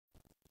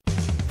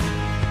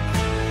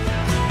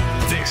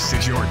This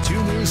is your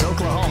 2 News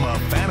Oklahoma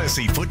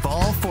fantasy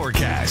football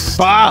forecast.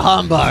 Bah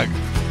humbug.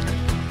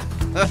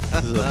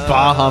 This is a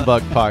Bah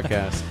Humbug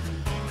podcast.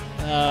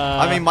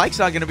 I mean, Mike's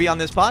not going to be on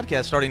this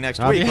podcast starting next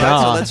week, No.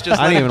 right? So let's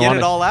just let him get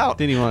it all out.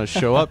 Didn't even want to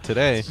show up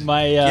today.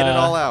 Get it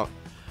all out.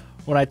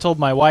 When I told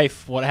my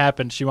wife what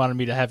happened, she wanted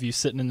me to have you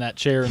sitting in that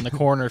chair in the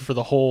corner for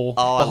the whole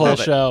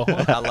show.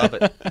 I love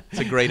it.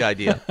 It's a great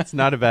idea. It's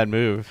not a bad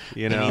move,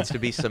 you He know. needs to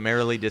be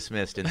summarily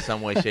dismissed in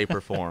some way, shape, or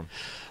form.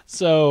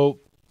 So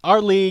our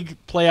league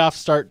playoffs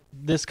start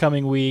this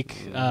coming week.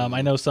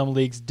 I know some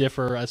leagues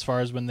differ as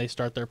far as when they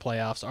start their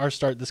playoffs. Ours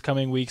start this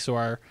coming week, so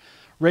our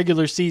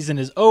regular season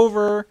is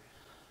over.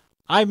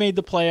 I made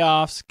the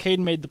playoffs. Caden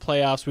made the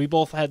playoffs. We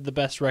both had the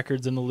best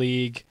records in the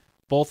league,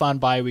 both on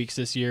bye weeks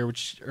this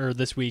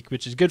week,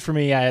 which is good for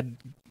me. I had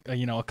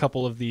a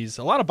couple of these,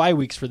 a lot of bye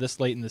weeks for this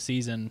late in the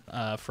season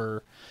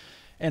for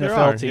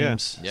NFL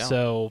teams. Yeah.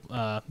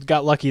 So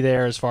got lucky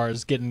there as far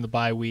as getting the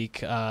bye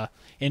week.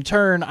 In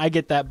turn, I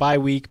get that bye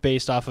week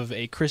based off of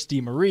a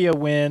Christy Maria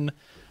win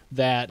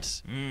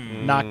that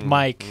knocked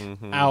Mike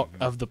out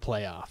of the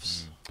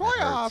playoffs.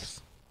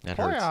 That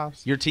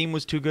hurts. Your team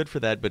was too good for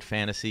that, but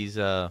fantasy's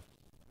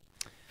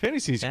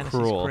Fantasy's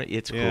cruel.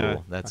 It's Yeah.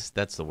 cruel.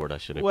 That's the word I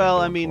should have. Well,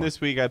 been I going mean, for. this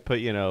week I put,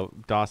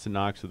 Dawson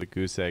Knox with a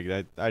goose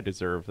egg. I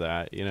deserve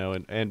that,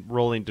 and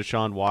rolling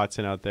Deshaun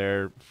Watson out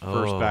there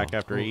first back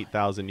after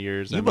 8,000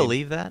 years. You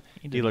believe that?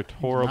 He looked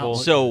horrible.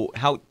 So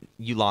how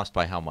you lost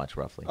by how much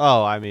roughly?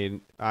 Oh, I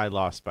mean, I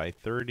lost by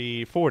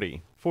 40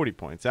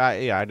 points.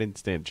 I didn't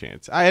stand a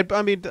chance.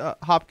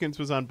 Hopkins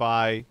was on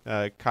bye.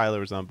 Kyler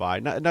was on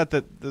bye. Not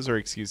that those are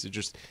excuses.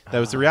 Just that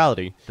was the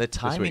reality. The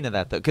timing of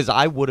that, though, because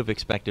I would have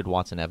expected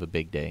Watson to have a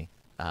big day,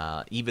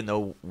 even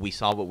though we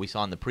saw what we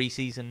saw in the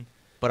preseason.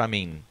 But I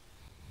mean,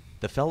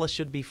 the fella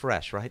should be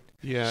fresh, right?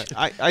 Yeah, should,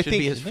 I should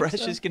think be as fresh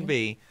as can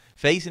be,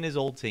 facing his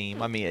old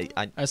team. I mean,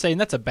 I was saying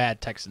that's a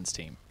bad Texans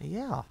team.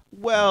 yeah,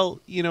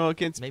 well,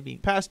 against Maybe-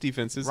 past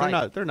defenses,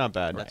 Right. they're not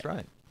bad. that's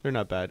right. They're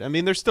not bad. I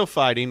mean, they're still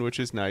fighting, which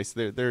is nice.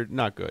 They're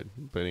not good,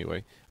 but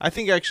anyway, I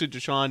think actually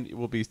Deshaun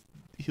will be.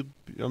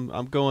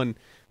 I'm going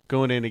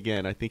in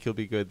again. I think he'll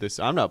be good this.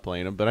 I'm not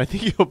playing him, but I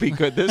think he'll be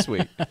good this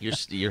week.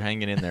 You're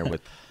hanging in there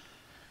with.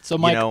 So,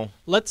 Mike, know-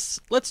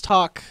 let's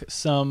talk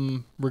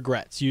some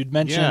regrets. You'd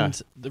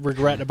mentioned the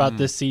regret about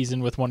this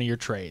season with one of your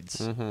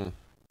trades.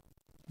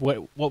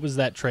 What was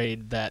that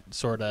trade that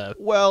sort of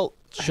Well,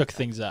 shook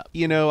things up?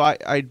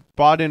 I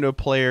bought into a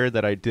player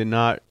that I did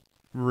not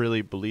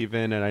really believe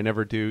in, and I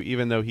never do,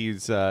 even though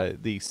he's the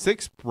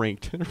 6th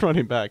ranked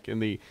running back in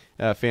the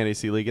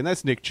fantasy league, and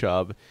that's Nick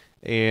Chubb.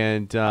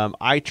 And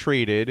I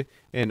traded,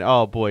 and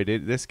oh boy,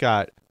 this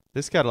got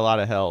a lot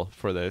of hell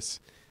for this.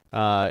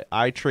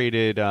 I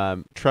traded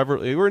Trevor.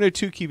 We're in a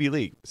 2 QB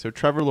league, so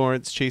Trevor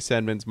Lawrence, Chase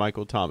Edmonds,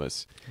 Michael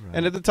Thomas. Right.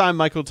 And at the time,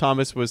 Michael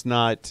Thomas was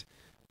not.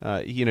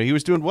 He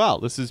was doing well.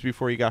 This is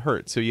before he got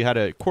hurt. So you had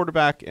a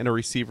quarterback and a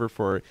receiver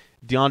for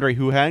DeAndre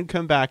who hadn't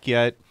come back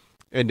yet,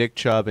 and Nick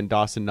Chubb and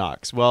Dawson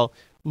Knox. Well,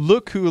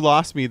 look who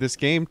lost me this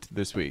game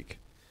this week.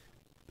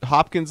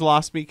 Hopkins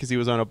lost me because he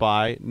was on a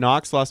bye.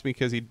 Knox lost me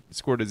because he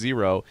scored a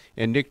 0,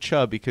 and Nick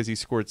Chubb because he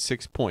scored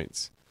 6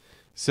 points.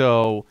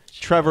 So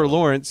Trevor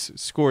Lawrence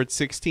scored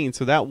 16.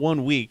 So that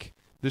 1 week,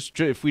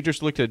 if we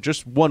just looked at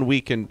just 1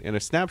 week in a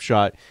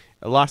snapshot,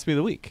 it lost me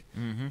the week.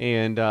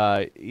 And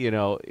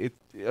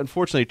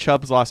unfortunately,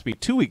 Chubb's lost me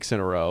 2 weeks in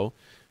a row.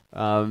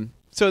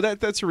 So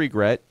that's a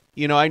regret.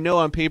 I know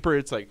on paper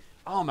it's like,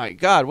 oh my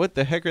God, what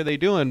the heck are they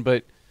doing?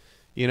 But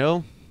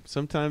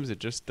sometimes it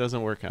just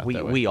doesn't work out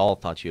that way. We all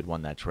thought you had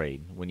won that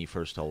trade when you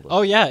first told us.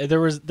 Oh yeah, there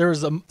was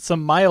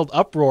some mild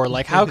uproar.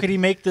 Like, how could he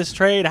make this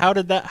trade? How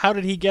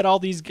did he get all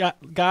these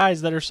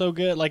guys that are so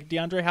good, like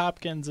DeAndre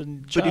Hopkins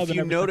and Chubb? But if and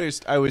you everything?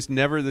 noticed, I was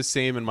never the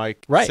same in my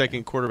Right.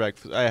 second quarterback.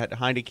 I had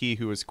Heineke,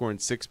 who was scoring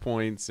 6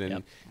 points,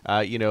 and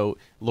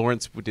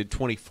Lawrence did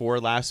 24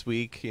 last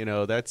week.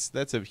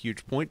 That's a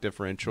huge point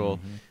differential.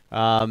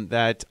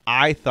 That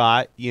I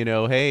thought,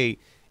 hey.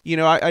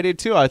 I did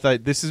too. I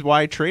thought this is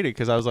why I traded,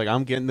 because I was like,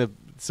 I'm getting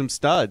some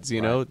studs,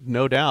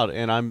 no doubt,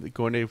 and I'm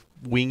going to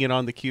wing it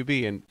on the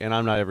QB, and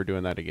I'm not ever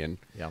doing that again.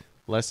 Yeah.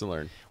 Lesson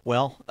learned.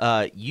 Well,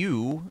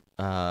 you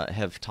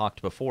have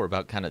talked before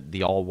about kind of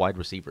the all wide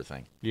receiver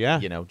thing. Yeah.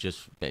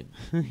 Just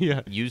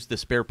Yeah. use the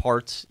spare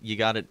parts you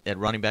got at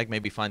running back.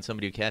 Maybe find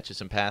somebody who catches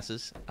some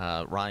passes.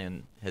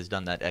 Ryan has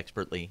done that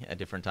expertly at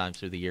different times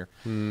through the year,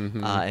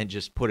 and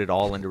just put it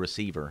all into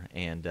receiver.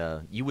 And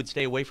you would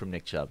stay away from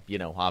Nick Chubb.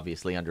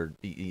 Obviously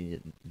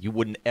you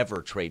wouldn't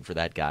ever trade for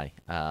that guy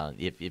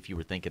if you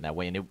were thinking that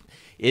way. And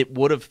it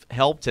would have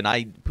helped. And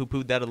I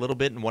poo-pooed that a little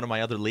bit in one of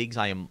my other leagues.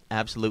 I am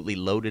absolutely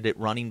loaded at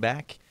running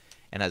back.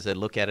 And as I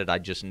look at it, I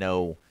just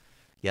know,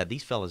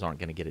 these fellas aren't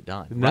going to get it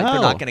done. No. Right?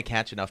 They're not going to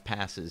catch enough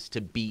passes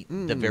to beat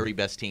the very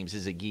best teams.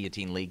 This is a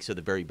guillotine league, so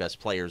the very best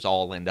players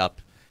all end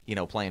up,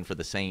 playing for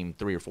the same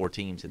 3 or 4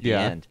 teams at the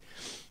end.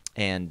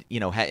 And,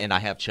 and I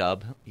have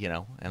Chubb,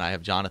 and I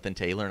have Jonathan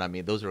Taylor. And, I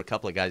mean, those are a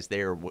couple of guys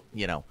there,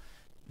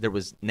 there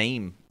was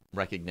name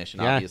recognition,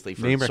 obviously,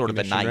 for name sort of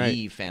a recognition,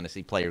 naive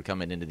fantasy player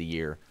coming into the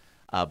year.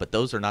 But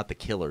those are not the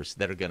killers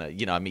that are going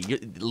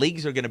to,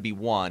 leagues are going to be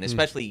won,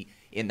 especially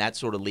in that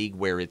sort of league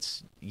where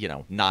it's,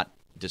 not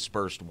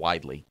dispersed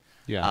widely.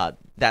 Yeah.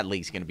 That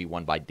league's going to be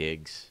won by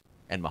Diggs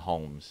and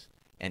Mahomes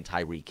and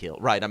Tyreek Hill.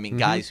 Right. I mean,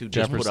 guys who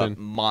just put Jefferson, up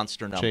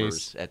monster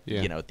numbers Chase. at,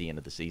 Yeah. at the end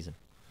of the season.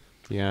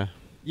 Yeah.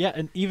 Yeah,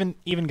 and even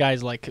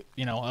guys like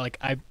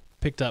I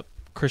picked up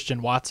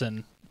Christian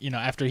Watson.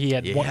 After he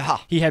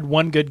had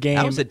one good game.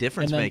 That was a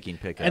difference-making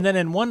pickup. And then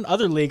in one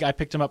other league, I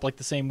picked him up like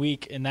the same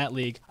week. In that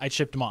league, I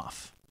shipped him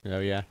off. Oh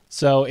yeah.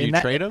 So You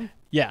trade him?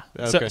 Yeah.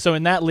 Okay. So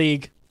in that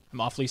league,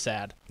 I'm awfully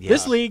sad. Yeah.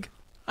 This league,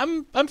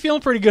 I'm feeling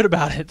pretty good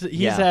about it.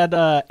 He's had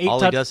 8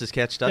 All he does is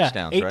catch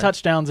touchdowns, 8 right?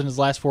 touchdowns in his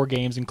last 4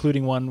 games,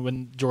 including one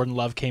when Jordan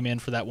Love came in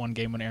for that one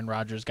game when Aaron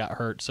Rodgers got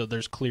hurt. So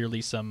there's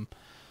clearly some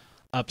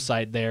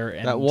upside there.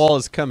 And That wall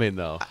is coming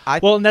though.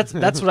 well, and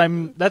that's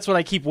what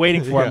I keep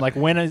waiting for. Yeah. I'm like,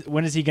 when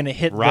is he going to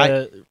hit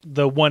Right.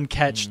 the one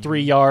catch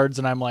 3 yards?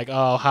 And I'm like,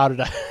 oh, how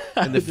did I?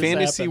 how In the did this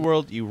fantasy happen?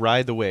 world, you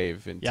ride the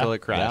wave until Yeah. it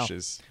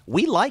crashes.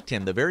 We liked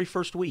him the very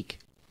first week.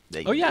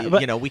 Oh, yeah,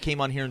 but- we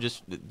came on here and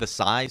just the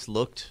size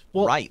looked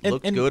Well, right, and-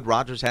 looked and- good.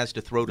 Rodgers has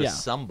to throw to Yeah.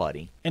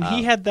 somebody, And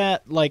he had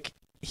that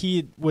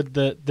he with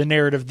the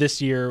narrative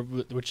this year,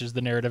 which is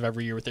the narrative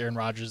every year with Aaron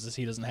Rodgers, is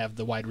he doesn't have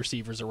the wide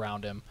receivers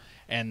around him,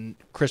 and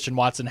Christian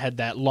Watson had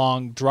that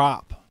long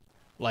drop,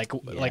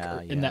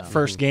 in that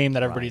first game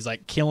that everybody's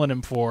like killing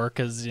him for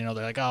because they're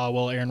like, oh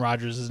well, Aaron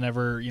Rodgers is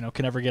never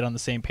can never get on the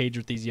same page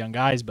with these young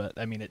guys, but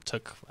I mean it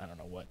took I don't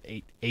know what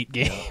eight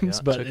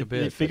games, but took a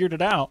bit, it figured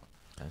it out.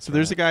 So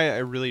there's a guy I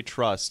really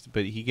trust,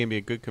 but he gave me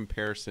a good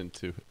comparison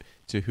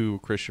to who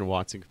Christian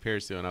Watson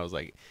compares to, and I was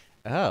like,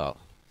 oh,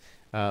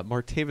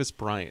 Martavis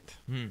Bryant.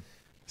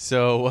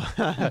 So,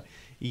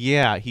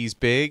 yeah, he's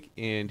big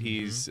and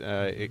he's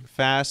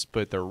fast,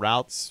 but the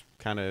routes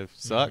kind of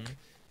suck.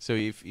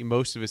 So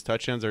most of his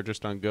touchdowns are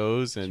just on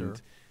goes,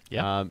 and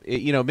Yeah.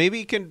 maybe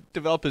he can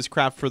develop his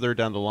craft further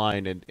down the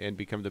line and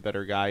become the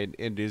better guy.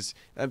 And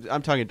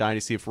I'm talking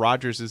dynasty. If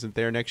Rodgers isn't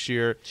there next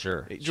year,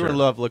 Jordan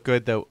Love looked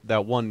good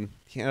that one.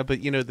 Yeah,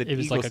 but the It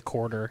was Eagles, like a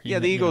quarter. Yeah,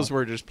 the Eagles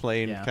were just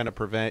playing kind of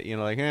prevent.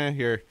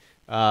 Here.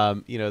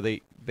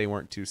 They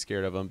weren't too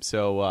scared of him.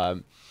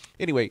 So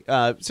anyway,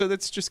 so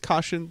that's just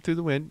caution through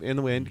the wind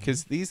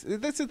because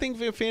that's the thing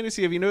for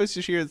fantasy. Have you noticed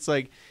this year? It's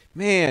like,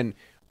 man,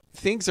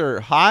 things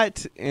are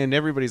hot and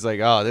everybody's like,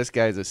 oh, this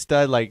guy's a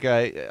stud. Like,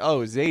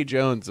 Zay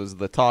Jones was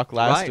the talk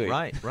last week.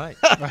 Right.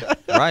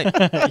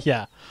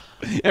 Yeah.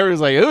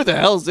 Everyone's like, who the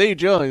hell's Zay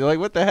Jones? You're like,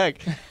 what the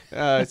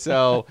heck?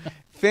 So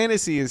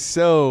fantasy is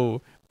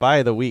so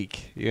by the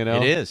week, It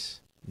is.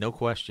 No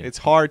question. It's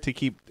hard to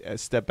keep a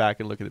step back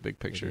and look at the big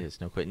picture. It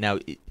is. No question. Now,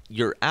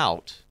 you're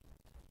out,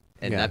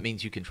 and Yeah. that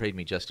means you can trade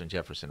me Justin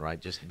Jefferson, right?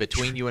 Just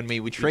between you and me,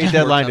 we Trade just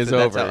deadline worked is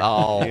something that's over.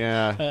 Oh,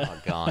 Yeah.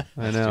 oh, God.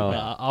 I That's too know.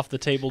 bad. Off the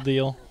table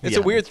deal. It's Yeah.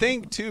 a weird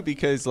thing, too,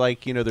 because,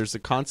 there's a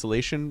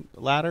consolation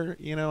ladder.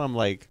 I'm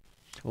like,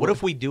 What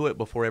if we do it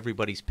before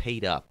everybody's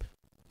paid up?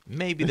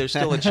 Maybe there's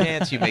still a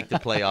chance you make the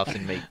playoffs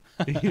and make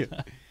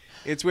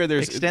it's where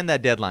there's extend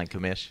that deadline,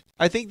 Commish.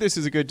 I think this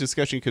is a good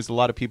discussion because a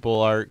lot of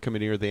people are coming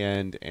near the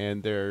end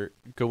and they're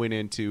going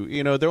into,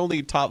 they're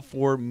only top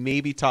 4,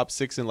 maybe top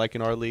 6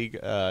 in our league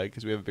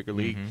because we have a bigger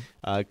league,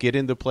 get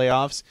into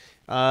playoffs.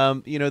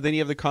 Then you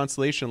have the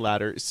consolation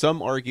ladder.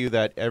 Some argue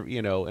that,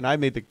 and I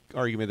made the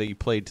argument that you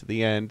played to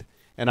the end,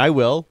 and I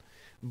will,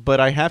 but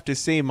I have to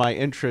say my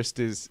interest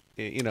is,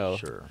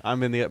 Sure.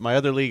 I'm in my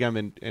other league, I'm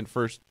in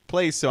first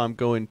place, so I'm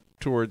going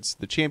towards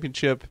the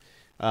championship.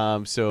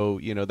 So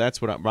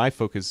that's what my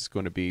focus is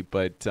going to be.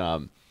 But how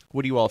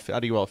do you all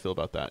feel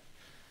about that?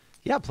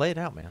 Yeah, play it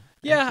out, man.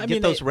 Yeah, I Get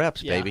mean, those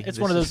reps, yeah, baby. It's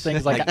one of those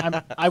things I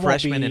won't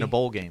Freshman be in a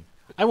bowl game.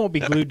 I won't be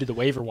glued to the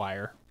waiver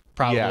wire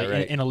probably Yeah,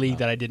 right. in a league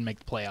that I didn't make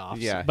the playoffs.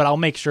 Yeah. But I'll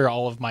make sure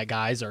all of my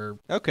guys are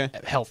Okay.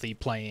 healthy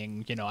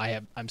playing.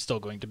 I'm still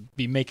going to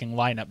be making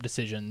lineup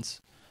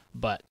decisions,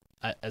 but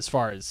as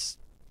far as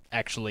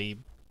actually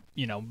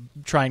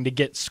trying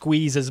to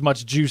squeeze as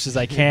much juice as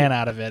I can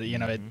out of it.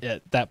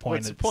 At that point,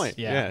 What's the point?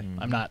 Yeah.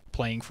 I'm not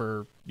playing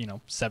for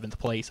 7th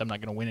place. I'm not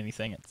going to win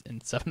anything in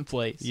 7th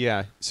place.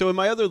 Yeah. So in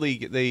my other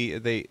league,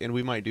 they and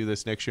we might do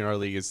this next year in our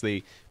league is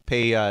they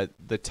pay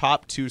the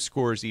top 2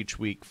 scorers each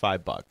week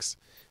 $5.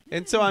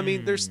 And so I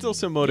mean, there's still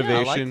some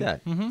motivation I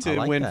like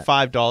to win that.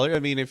 $5. I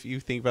mean, if you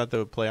think about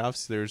the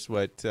playoffs, there's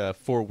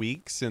 4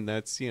 weeks, and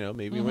that's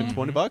maybe you win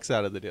 $20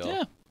 out of the deal.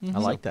 Yeah. I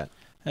like that.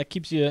 That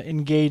keeps you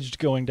engaged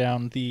going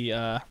down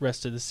the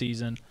rest of the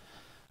season.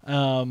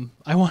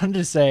 I wanted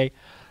to say,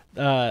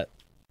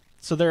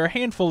 so there are a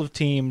handful of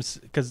teams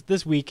because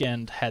this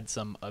weekend had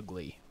some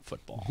ugly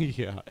football.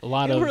 Yeah.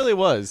 It really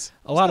was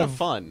a lot It's of not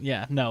fun.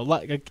 Yeah, no,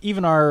 like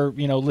even our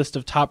list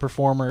of top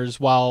performers,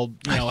 while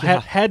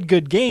had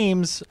good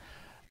games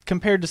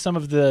compared to some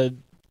of the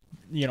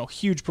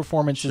huge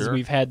performances Sure.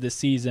 we've had this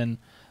season.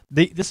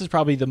 This is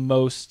probably the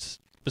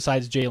most,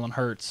 besides Jalen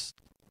Hurts,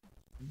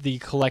 the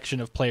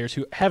collection of players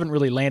who haven't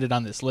really landed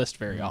on this list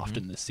very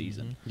often this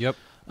season. Yep.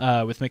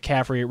 with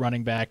McCaffrey at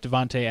running back,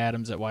 Devontae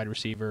Adams at wide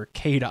receiver,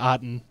 Cade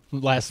Otton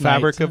last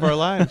Fabric night. of our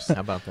lives. How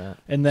about that?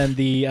 And then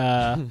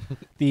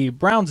the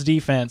Browns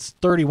defense,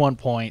 31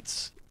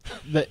 points,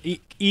 that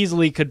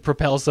easily could have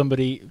propelled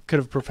somebody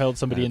That's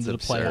into the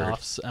absurd.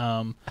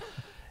 playoffs.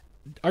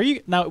 Are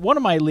you now? One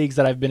of my leagues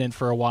that I've been in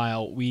for a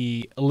while,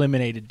 we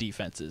eliminated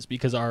defenses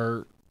because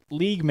our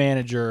league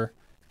manager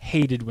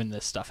hated when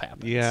this stuff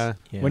happens. Yeah.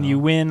 When you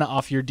win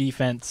off your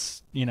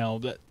defense,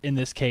 in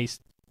this case,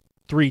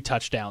 3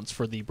 touchdowns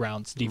for the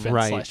Browns defense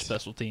Right. /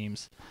 special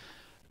teams.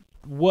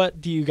 What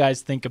do you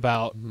guys think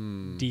about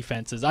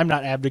defenses? I'm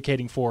not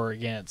advocating for or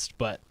against,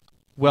 but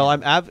Well,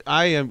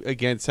 I am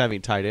against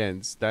having tight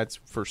ends. That's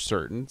for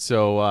certain.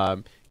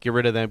 So get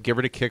rid of them. Get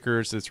rid of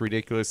kickers. It's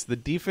ridiculous. The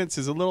defense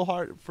is a little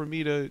hard for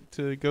me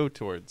to go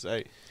towards.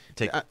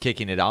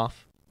 Kicking it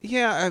off.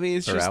 Yeah, I mean,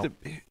 it's Or just out.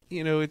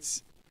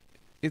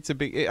 it's a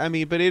big. I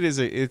mean, but it's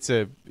a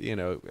a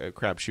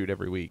crapshoot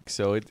every week.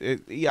 So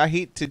I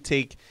hate to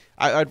take.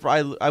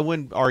 I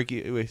wouldn't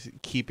argue with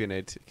keeping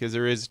it because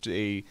there is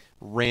a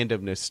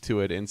randomness to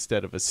it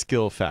instead of a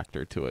skill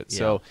factor to it.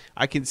 So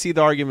I can see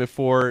the argument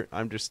for.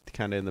 I'm just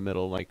kind of in the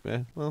middle, like,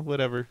 well,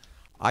 whatever.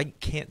 I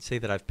can't say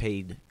that I've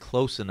paid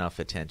close enough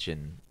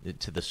attention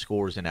to the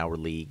scores in our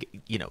league.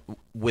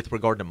 With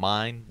regard to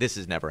mine, this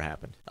has never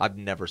happened. I've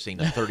never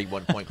seen a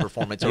 31-point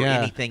performance or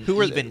anything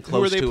even close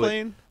who are they to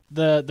playing?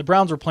 the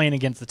Browns were playing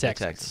against the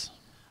Texans.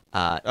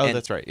 Texans.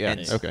 That's right. Yeah.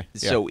 and Okay.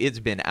 Yeah. So it's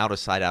been out of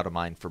sight, out of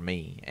mind for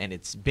me, and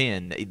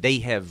they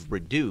have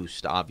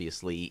reduced,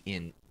 obviously,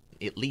 in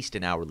at least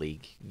in our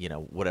league.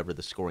 Whatever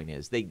the scoring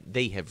is,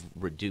 they have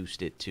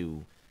reduced it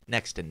to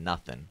next to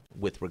nothing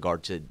with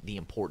regard to the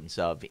importance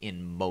of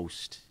in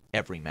most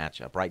every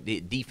matchup. Right,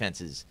 the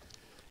defenses.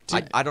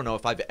 I don't know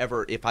if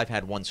I've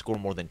had one score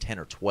more than 10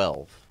 or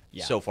 12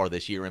 so far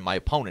this year, and my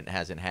opponent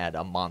hasn't had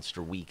a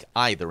monster week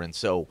either, and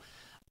so.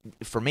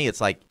 For me,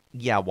 it's like,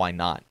 yeah, why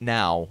not?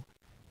 Now,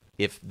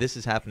 if this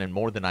is happening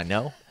more than I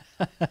know,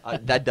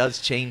 that does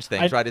change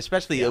things, right?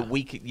 Especially a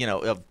week,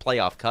 of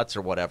playoff cuts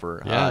or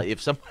whatever. Yeah.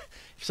 If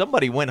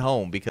somebody went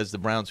home because the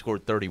Browns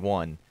scored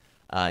 31,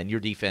 and your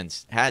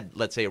defense had,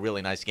 let's say, a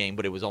really nice game,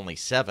 but it was only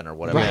 7 or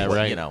whatever.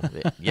 Right.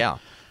 Yeah.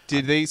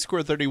 Did they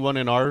score 31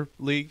 in our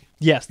league?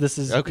 Yes, this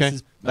is Okay. This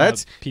is,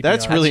 That's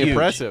PPR. really That's huge.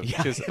 impressive Yeah,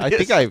 because it I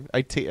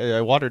think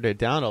I watered it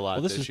down a lot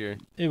Well, this year.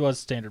 It was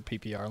standard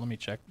PPR. Let me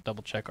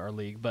double check our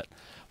league, but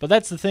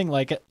that's the thing.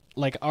 Like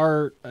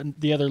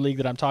the other league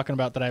that I'm talking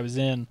about that I was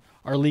in,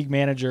 our league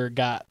manager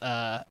got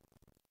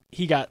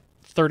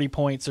 30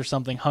 points or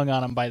something hung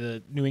on him by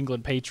the New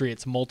England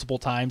Patriots multiple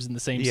times in the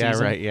same Yeah,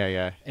 season. right.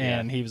 Yeah.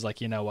 And he was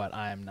like, you know what?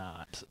 I am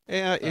not.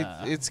 Yeah,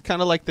 it's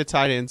kind of like the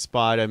tight end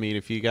spot. I mean,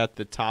 if you got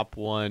the top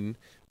one,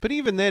 but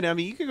even then, I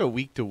mean, you could go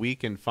week to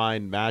week and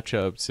find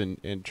matchups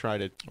and try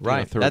to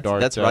throw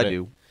darts. That's what at I it.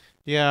 do.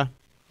 Yeah,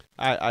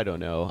 I don't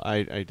know.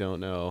 I don't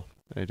know.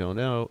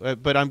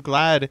 But I'm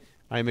glad.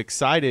 I'm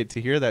excited to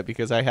hear that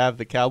because I have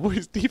the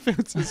Cowboys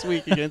defense this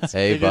week against.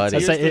 Hey, against buddy.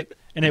 I'd say Houston.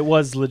 and it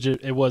was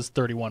legit. It was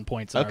 31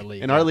 points in our Okay,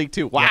 league. in our league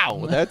too.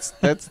 Wow, that's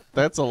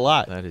a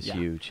lot. That is Yeah.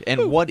 huge.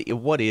 And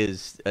what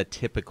is a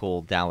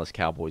typical Dallas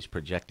Cowboys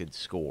projected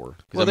score? 'Cause,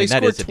 Well, I mean, they that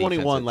scored is a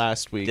 21 defensive-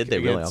 last week. Did they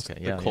really? against Okay,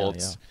 the yeah, yeah,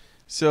 Colts. yeah.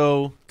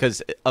 So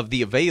Because of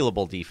the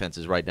available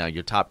defenses right now,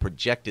 your top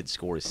projected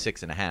score is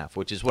 6.5,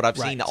 which is what I've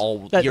seen Right.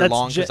 all That- year that's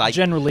long. Because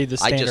generally the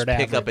I just standard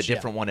pick up a average, yeah.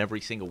 different one every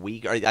single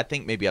week. Or I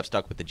think maybe I've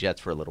stuck with the Jets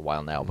for a little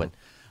while now, but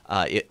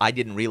I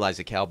didn't realize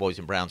the Cowboys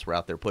and Browns were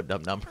out there putting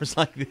up numbers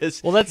like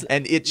this. Well, that's-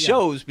 and it yeah.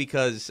 shows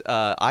because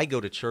I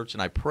go to church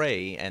and I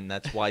pray, and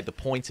that's why the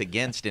points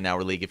against in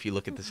our league, if you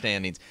look at the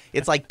standings,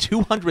 it's like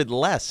 200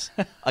 less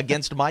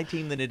against my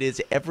team than it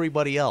is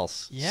everybody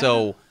else. Yeah.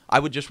 So I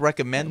would just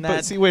recommend that.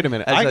 But see, wait a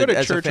minute. as I go to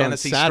as church a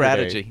fantasy on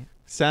Saturday. strategy.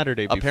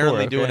 Saturday before.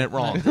 Apparently doing okay? it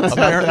wrong.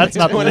 Apparently that's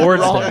not the doing it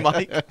Lord's wrong, Day.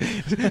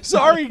 Mike.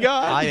 Sorry,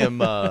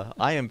 God.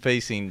 I am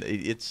facing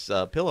it's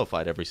pillow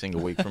fight every single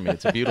week for me.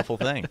 It's a beautiful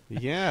thing.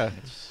 Yeah.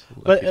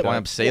 But That's why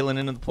I'm sailing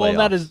into the playoffs.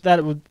 Well,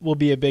 that will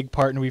be a big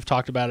part, and we've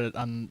talked about it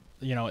on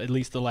at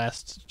least the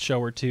last show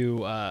or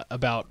two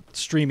about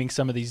streaming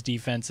some of these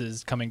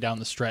defenses coming down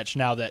the stretch.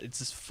 Now that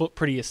it's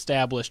pretty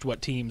established what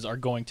teams are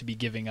going to be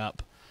giving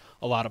up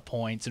a lot of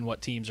points and what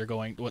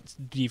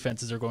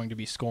defenses are going to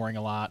be scoring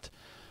a lot,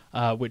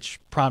 which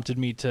prompted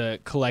me to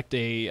collect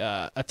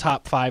a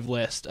top 5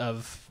 list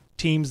of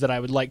teams that I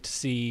would like to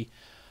see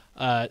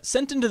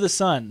sent into the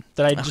sun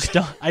that I just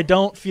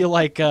don't feel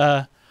like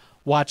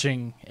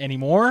watching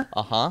anymore.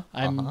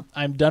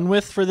 I'm done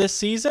with for this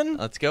season.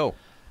 Let's go.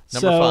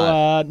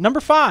 Number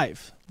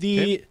 5,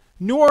 the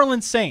New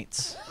Orleans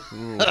Saints.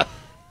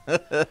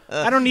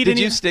 I don't need Did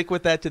any. you stick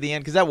with that to the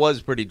end? Because that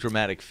was a pretty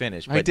dramatic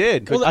finish. I but-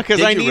 did Did because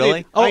you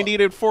really? I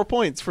needed 4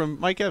 points from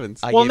Mike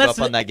Evans. I and gave that's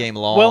up on that game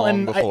long well,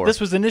 and before.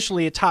 this was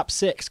initially a top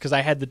 6 because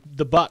I had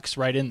the Bucks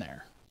right in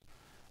there.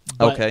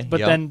 But, Okay, but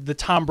yeah. then the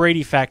Tom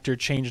Brady factor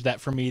changed that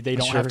for me. They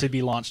don't have Sure, to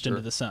be launched sure.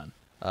 into the sun.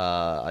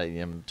 I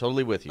am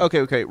totally with you.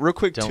 Okay. Real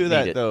quick Don't to need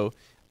that it. though.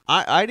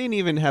 I didn't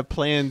even have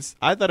plans.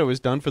 I thought it was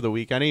done for the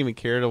week. I didn't even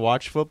care to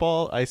watch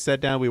football. I sat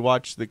down. We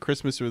watched the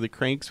Christmas with the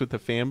Cranks with the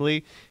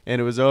family,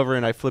 and it was over.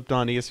 And I flipped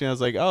on ESPN. I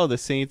was like, "Oh, the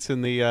Saints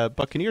and the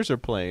Buccaneers are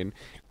playing."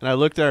 And I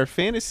looked at our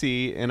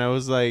fantasy, and I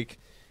was like,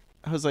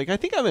 I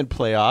think I'm in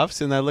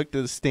playoffs. And I looked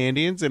at the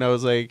standings, and I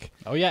was like,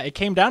 Oh yeah, it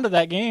came down to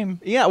that game.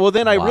 yeah. Well,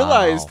 then I Wow.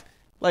 realized,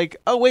 like,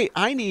 oh wait,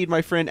 I need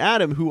my friend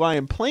Adam, who I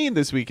am playing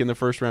this week in the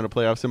first round of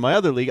playoffs in my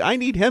other league. I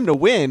need him to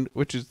win,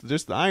 which is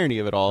just the irony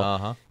of it all.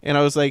 Uh-huh. And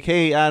I was like,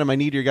 hey, Adam, I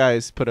need your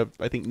guys put up,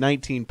 I think,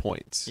 19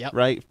 points. Yep.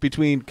 Right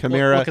between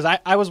Kamara. Because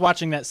I was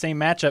watching that same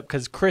matchup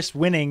because Chris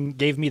winning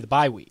gave me the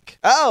bye week.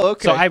 Oh,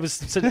 okay. So I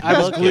was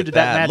Look glued at to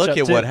that matchup Look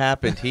at too. what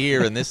happened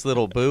here in this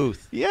little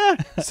booth. yeah.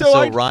 So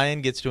I,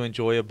 Ryan gets to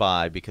enjoy a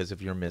bye because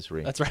of your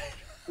misery. That's right.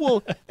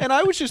 well, and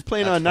I was just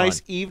playing That's on a nice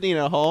fun. evening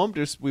at home.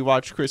 We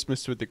watched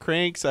Christmas with the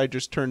Cranks. I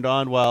just turned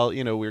on while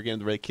we were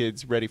getting the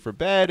kids ready for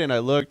bed, and I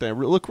looked. And I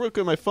looked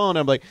at my phone.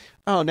 I'm like,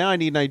 oh, now I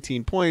need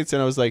 19 points.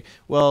 And I was like,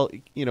 well,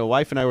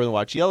 wife and I were going to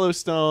watch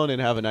Yellowstone and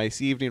have a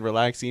nice evening,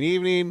 relaxing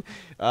evening.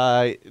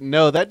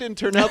 No, that didn't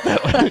turn out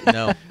that way.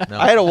 No.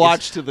 I had to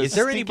watch to the Is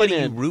there stinking anybody you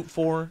end. root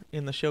for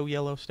in the show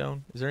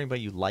Yellowstone? Is there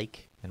anybody you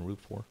like and root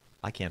for?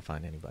 I can't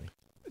find anybody.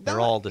 They're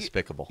all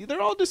despicable.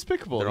 They're all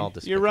despicable. They're all You're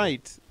despicable.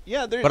 right.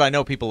 Yeah, they're. But I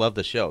know people love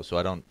the show,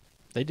 so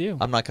They do.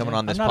 I'm not coming Yeah,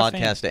 on this I'm not a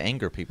fan. podcast to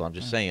anger people. I'm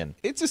just saying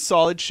it's a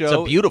solid show. it's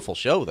a beautiful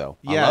show, though.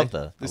 Yeah, I love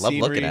looking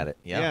scenery. at it.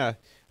 Yeah.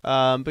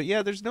 But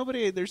yeah, there's no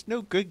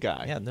good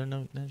guy. Yeah,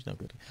 there's no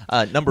good.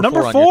 Number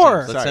Number 4 on your four. team.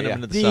 Let's Sorry, send yeah.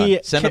 him to the The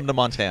sun. Send him to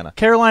Montana.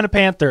 Carolina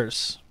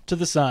Panthers to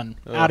the Sun.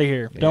 Out of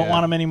here. Don't yeah.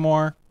 want them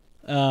anymore.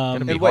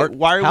 Gonna be And wait, hard.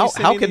 why are we how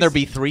sending can there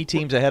these- be 3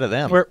 teams ahead of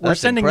them? We're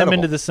That's sending them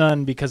incredible. into the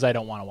Sun because I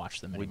don't want to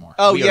watch them anymore.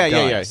 Oh We are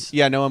yeah, done.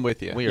 yeah. No, I'm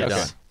with you. We are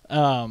Yes.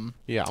 done.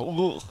 Yeah.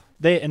 Ugh.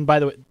 They and by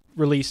the way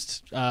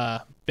released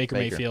Baker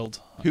Mayfield,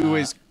 Who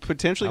is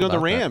potentially How going to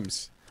the about that?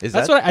 Rams? Is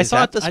That's that, what I is saw.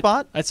 that the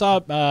spot? I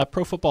saw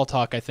Pro Football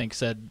Talk. I think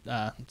said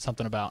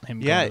something about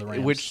him Yeah, going to the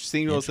Rams. which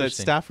signals that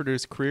Interesting.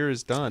 Stafford's career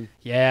is done,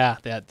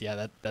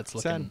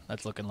 that's Sad.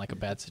 looking like a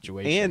bad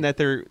situation. and that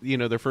their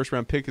first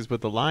round pick is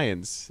with the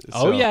Lions.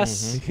 oh So-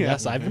 yes, Yeah.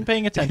 yes, I've been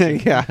paying attention.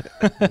 yeah.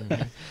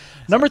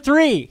 Number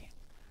 3,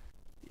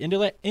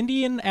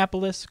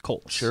 Indianapolis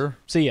Colts. Sure.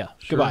 See ya.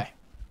 Sure. Goodbye.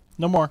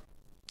 No more.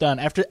 Done.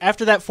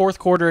 After that fourth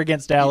quarter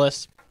against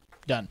Dallas,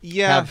 done.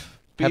 Yeah. Have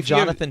But if you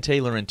Jonathan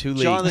Taylor in 2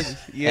 leagues. Jonathan-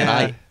 yeah.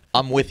 And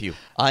I'm with you.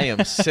 I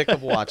am sick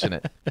of watching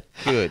it.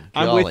 Good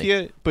I'm golly. with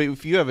you, but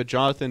if you have a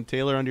Jonathan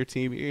Taylor on your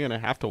team, you're gonna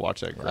have to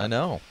watch that. I crap.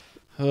 know.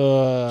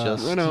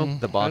 Just Just I know.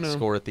 the I box know.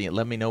 score at the end.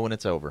 Let me know when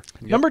it's over.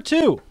 Number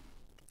 2,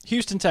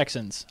 Houston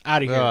Texans.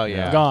 Out of here. Oh,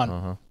 yeah. Gone.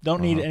 Uh-huh.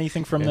 Don't need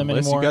anything from them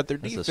Unless anymore. you got their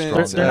That's a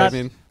defense. strong they're guys.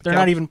 not. They're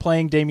not even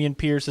playing Damian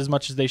Pierce as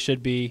much as they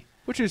should be.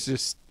 which is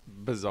just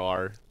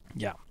bizarre.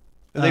 Yeah.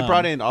 And they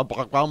brought in a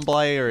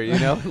Bumbley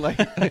or like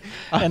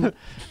and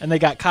they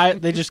got Kyle.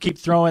 They just keep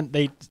throwing.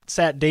 They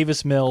sat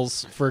Davis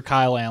Mills for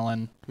Kyle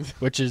Allen,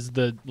 which is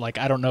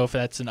I don't know if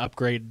that's an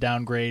upgrade,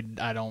 downgrade.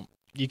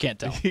 You can't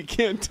tell. you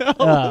can't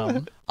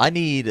tell. I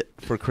need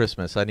for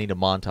Christmas. I need a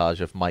montage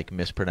of Mike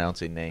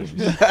mispronouncing names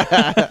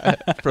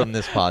from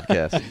this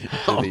podcast.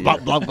 through the year.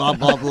 blah blah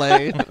blah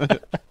blah.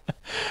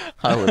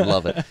 I would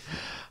love it.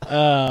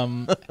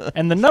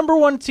 And the number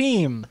 1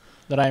 team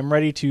that I'm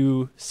ready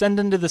to send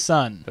into the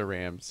sun, The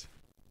Rams.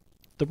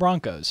 the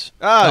Broncos.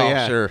 Oh,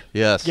 yeah. Sure.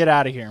 Yes. Get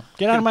out of here.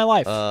 Get out of my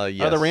life.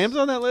 Yes. Are the Rams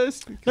on that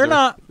list? 'Cause They're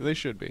not. They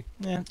should be.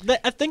 Yeah,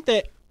 I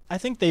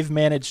think they've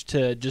managed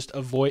to just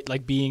avoid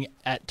being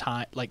at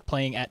time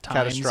playing at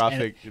times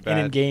Catastrophic and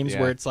in bad, games yeah.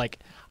 where it's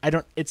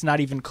it's not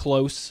even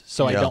close,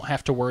 so I Yeah. don't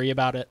have to worry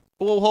about it.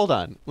 Well, hold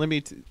on.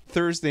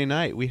 Thursday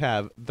night we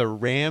have the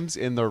Rams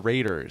and the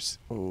Raiders.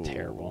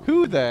 Terrible.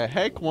 Who the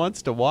heck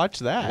wants to watch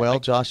that?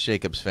 Well, Josh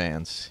Jacobs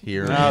fans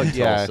here oh in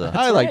yeah, Tulsa.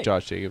 I like right.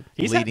 Josh Jacobs.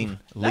 He's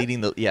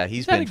leading the he's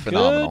He's been had a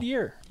phenomenal. good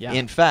year. Yeah.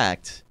 In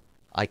fact,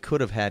 I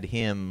could have had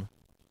him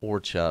or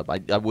Chubb.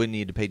 I would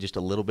need to pay just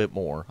a little bit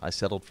more. I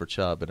settled for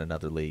Chubb in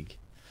another league.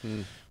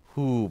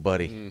 Ooh,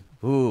 buddy.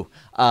 Ooh.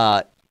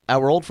 Our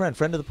old friend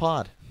of the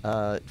pod,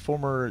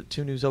 former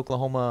 2 News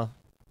Oklahoma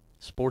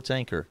sports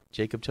anchor,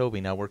 Jacob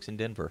Toby, now works in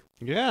Denver.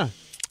 Yeah.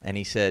 And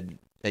he said,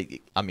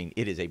 I mean,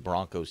 it is a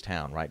Broncos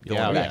town, right? Going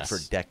Yeah, back yes.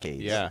 for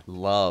decades. Yeah.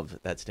 Love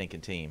that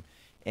stinking team.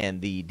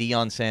 And the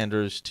Deion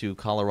Sanders to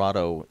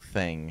Colorado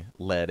thing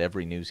led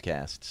every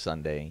newscast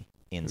Sunday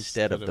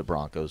instead of the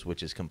Broncos,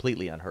 which is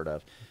completely unheard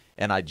of.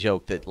 And I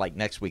joked that,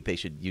 next week they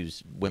should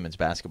use women's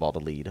basketball to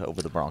lead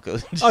over the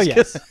Broncos. Oh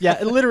yes, yeah,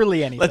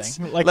 literally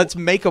anything. Let's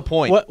make a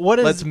point. what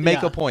is- Let's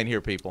make yeah. a point here,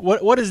 people.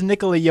 what is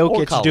Nikola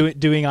Colin. Jokic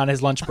doing on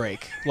his lunch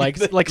break?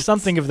 Like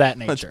something of that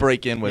nature. Let's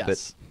break in with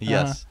Yes. it.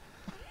 Yes.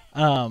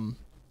 Um,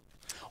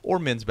 Or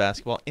men's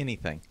basketball,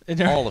 anything.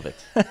 All of it.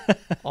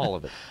 All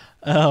of it.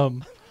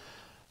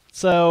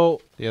 so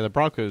Yeah, the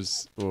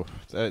Broncos. Oof,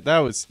 that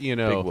was Big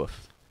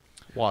woof.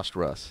 Washed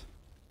Russ.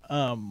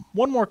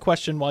 one more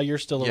question while you're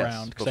still Yes,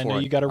 around, because I before know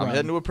you got to I'm run.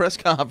 heading to a press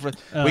conference.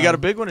 We got a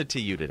big one at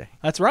TU today.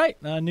 That's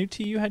right. New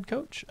TU head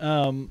coach.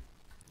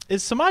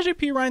 Is Samaje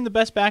P. Ryan the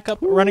best backup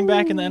running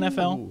back in the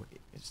NFL? Ooh,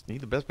 he's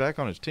the best back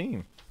on his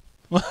team.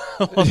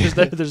 Well,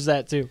 there's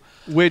that too.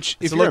 Which,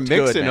 It's if you're a looked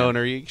good, Mixon man.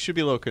 owner, you should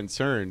be a little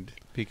concerned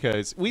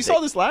because we saw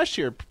this last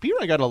year.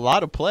 Pirine got a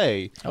lot of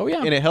play. Oh,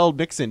 yeah. And it held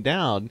Mixon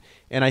down.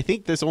 And I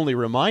think this only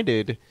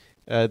reminded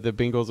the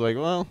Bengals, like,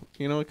 well,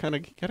 kind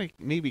of got to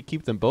maybe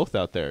keep them both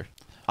out there.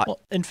 Well,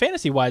 and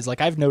fantasy-wise,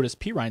 like I've noticed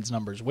Pirine's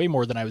numbers way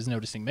more than I was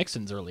noticing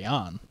Mixon's early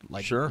on,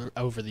 like Sure.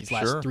 over these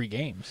last Sure. 3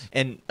 games.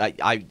 And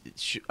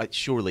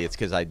surely it's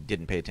because I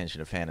didn't pay attention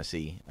to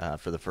fantasy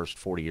for the first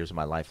 40 years of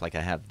my life like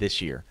I have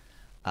this year.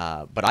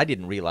 But I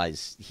didn't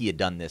realize he had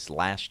done this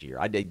last year.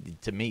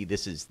 To me,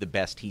 this is the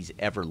best he's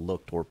ever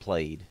looked or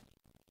played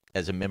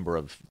as a member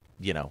of,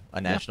 a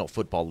National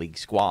Football League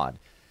squad.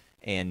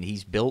 And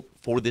he's built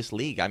for this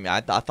league. I mean,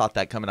 I thought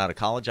that coming out of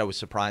college. I was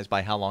surprised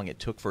by how long it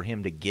took for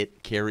him to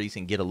get carries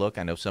and get a look.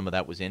 I know some of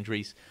that was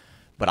injuries.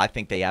 But I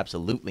think they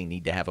absolutely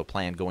need to have a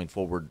plan going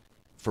forward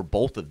for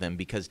both of them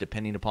because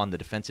depending upon the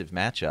defensive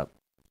matchup,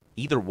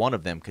 either one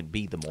of them could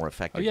be the more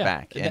effective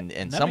back. And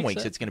in that some makes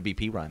weeks, sense. it's going to be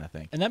Pirine, I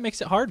think. And that makes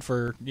it hard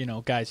for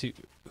guys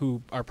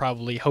who are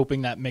probably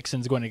hoping that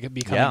Mixon's going to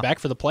be coming back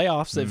for the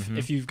playoffs.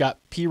 If you've got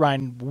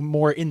Pirine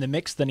more in the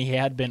mix than he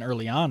had been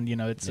early on,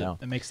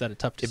 it makes that a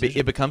tough decision.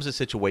 It becomes a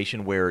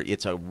situation where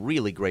it's a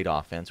really great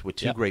offense with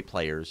two Yep. great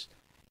players,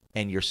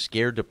 and you're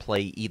scared to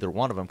play either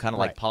one of them, kind of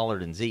like Right.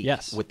 Pollard and Zeke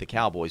Yes. with the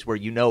Cowboys, where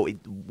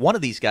one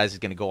of these guys is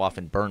going to go off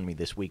and burn me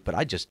this week, but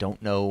I just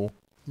don't know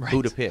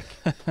who to pick.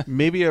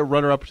 Maybe a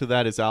runner-up to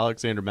that is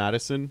Alexander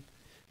Madison,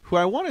 who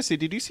I want to say,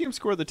 did you see him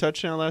score the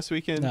touchdown last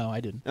weekend? No, I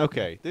didn't.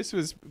 Okay, this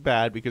was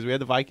bad because we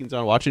had the Vikings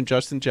on watching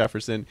Justin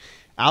Jefferson.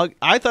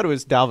 I thought it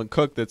was Dalvin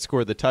Cook that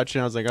scored the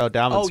touchdown. I was like, oh,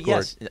 Dalvin scored.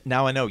 Yes.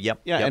 Now I know.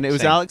 Yep. Yeah, Yep, and it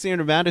was same.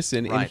 Alexander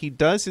Madison, and Right. he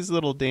does his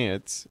little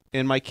dance.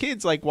 And my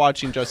kids like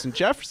watching Justin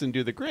Jefferson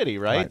do the gritty,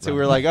 right? Right, So right. we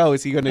were like, oh,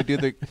 is he going to do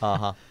the...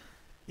 Uh-huh.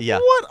 Yeah.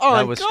 What on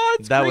that was,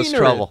 God's That was green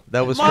trouble. earth?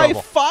 That was My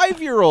trouble.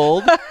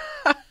 5-year-old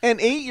and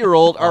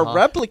 8-year-old are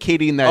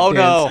replicating that Oh,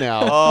 no. dance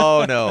now.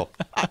 Oh, no.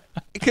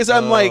 Because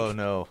I'm Oh, like,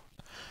 no.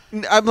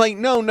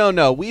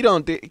 no, we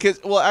don't do. Because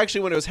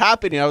actually, when it was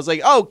happening, I was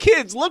like, oh,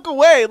 kids, look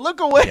away,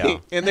 Yeah.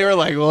 and they were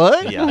like,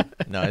 what? Yeah.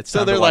 No, it's So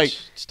time they're to watch, like-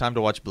 it's time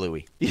to watch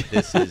Bluey.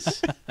 This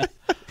is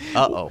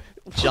uh-oh.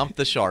 Jump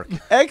the shark.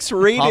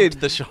 X-rated.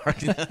 Pumped the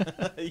shark.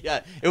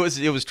 Yeah, it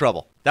was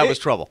trouble. That was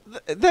trouble.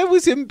 That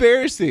was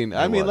embarrassing.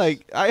 I mean, was.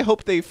 like, I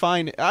hope they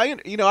find. I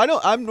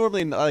don't. I'm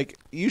normally like,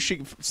 you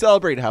should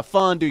celebrate, have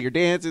fun, do your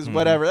dances,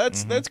 whatever.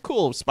 That's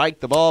cool. Spike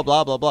the ball,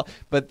 blah blah blah.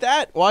 But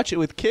watch it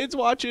with kids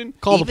watching.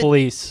 Call the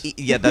police.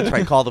 Yeah, that's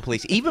right. Call the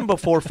police. Even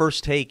before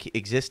First Take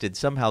existed,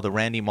 somehow the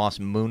Randy Moss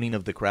mooning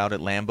of the crowd at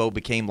Lambeau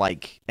became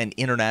like an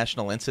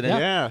international incident.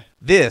 Yeah.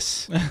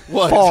 This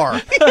Was.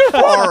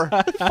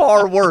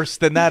 far worse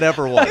than that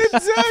ever was.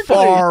 Exactly.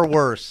 Far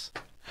worse.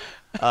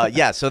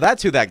 Yeah, so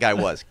that's who that guy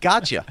was.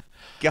 Gotcha.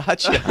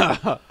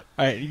 All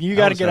right, you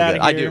got to get out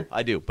of here.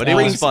 I do. But it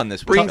was fun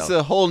this week. Brings though.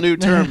 a whole new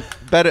term.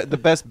 The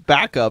best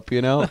backup.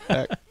 Tell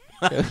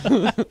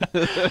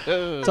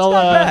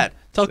bad.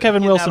 tell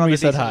Kevin Getting Wilson out on we a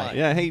said decent hi. line.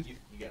 Yeah. Hey, You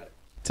got it.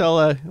 tell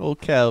old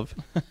Kev.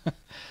 All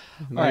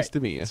Nice right, to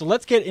meet you. So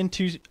let's get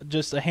into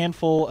just a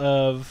handful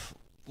of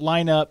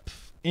lineup,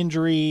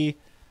 injury,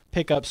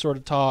 pickup sort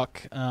of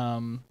talk.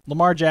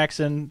 Lamar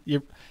Jackson,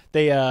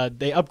 they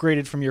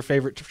upgraded from your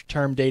favorite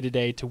term day to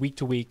day to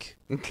week.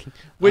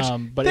 Which,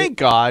 but thank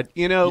God,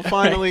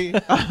 finally.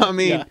 I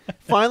mean, Yeah.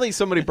 finally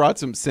somebody brought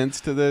some sense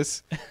to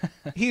this.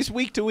 He's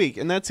week to week,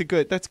 and that's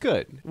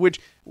good. Which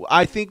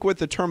I think what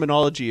the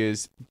terminology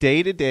is: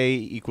 day to day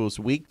equals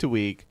week to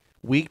week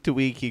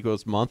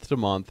equals month to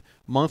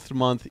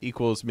month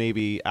equals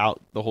maybe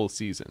out the whole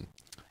season.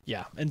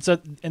 Yeah, and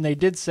they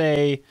did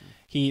say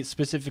he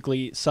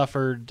specifically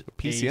suffered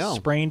PCL. a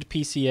sprained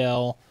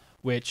PCL,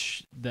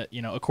 which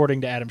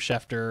according to Adam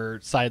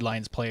Schefter,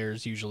 sidelines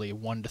players usually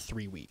 1 to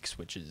 3 weeks,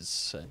 which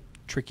is a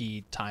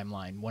tricky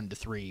timeline, 1 to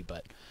 3,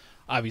 but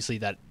obviously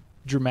that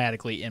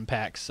dramatically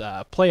impacts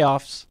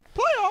playoffs.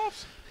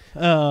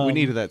 We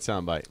needed that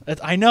soundbite.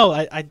 I know.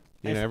 I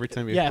every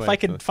time you if play, I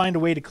could find a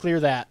way to clear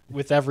that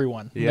with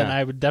everyone, then Yeah.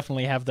 I would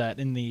definitely have that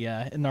in the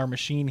in our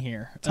machine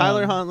here.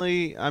 Tyler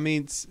Huntley, I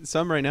mean,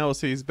 some right now will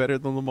say he's better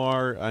than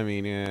Lamar. I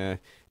mean,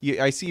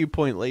 I see you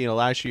point.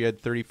 Last year you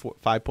had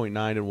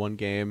 35.9 in one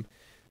game.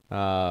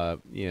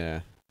 Yeah,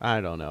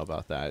 I don't know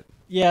about that.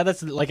 Yeah,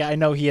 that's like I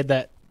know he had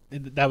that.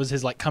 That was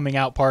his coming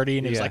out party,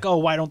 and it was Yeah. like, oh,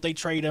 why don't they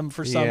trade him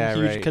for some Yeah,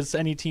 huge? right. Because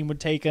any team would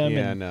take him.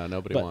 Yeah, and, no,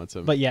 nobody but, wants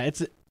him. But yeah,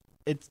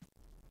 it's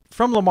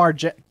from Lamar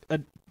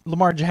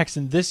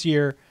Jackson this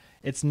year.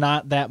 It's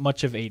not that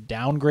much of a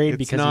downgrade It's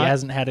because not. he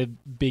hasn't had a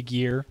big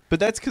year. But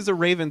that's because the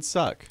Ravens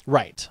suck.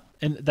 Right.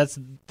 And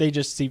they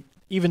just see,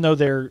 even though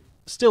they're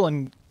still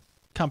in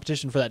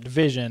competition for that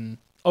division,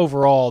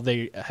 overall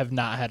they have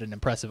not had an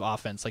impressive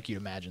offense like you'd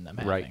imagine them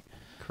having. Right.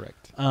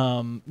 Correct.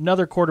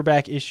 Another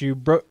quarterback issue,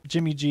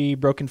 Jimmy G,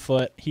 broken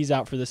foot. He's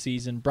out for the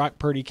season. Brock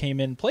Purdy came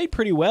in, played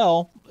pretty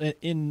well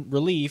in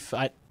relief.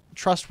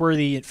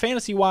 Trustworthy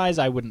fantasy-wise,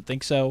 I wouldn't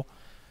think so.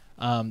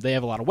 They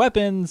have a lot of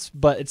weapons,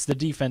 but it's the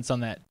defense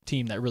on that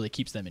team that really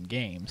keeps them in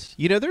games.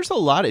 There's a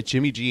lot of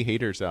Jimmy G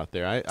haters out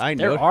there. I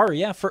know. There are,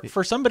 yeah.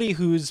 For somebody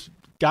who's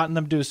gotten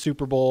them to a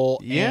Super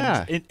Bowl.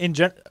 Yeah. And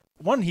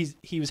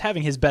he was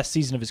having his best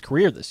season of his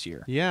career this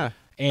year. Yeah.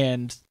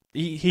 And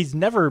he's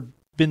never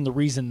been the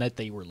reason that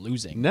they were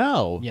losing.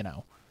 No. You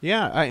know.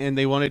 Yeah, and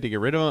they wanted to get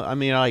rid of him. I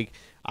mean, like,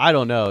 I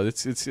don't know.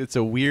 It's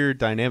a weird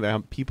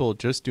dynamic. People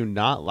just do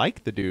not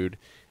like the dude.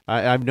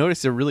 I've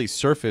noticed it really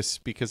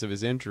surfaced because of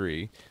his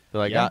injury.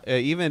 Like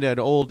even an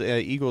old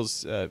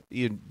Eagles,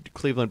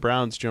 Cleveland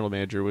Browns general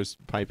manager was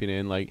piping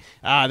in like,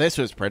 this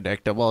was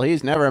predictable.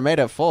 He's never made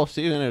a full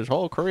season in his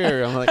whole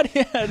career. I'm like,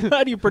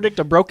 how do you predict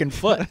a broken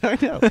foot? I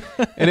know,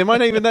 and it might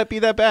not even be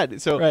that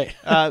bad. So, right.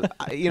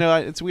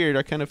 It's weird.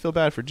 I kind of feel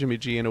bad for Jimmy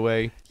G in a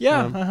way.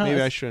 Yeah,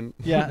 maybe I shouldn't.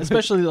 Yeah,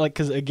 especially like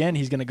because again,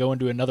 he's going to go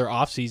into another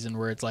offseason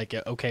where it's like,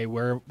 okay,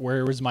 where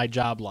was my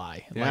job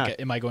lie? Yeah. Like,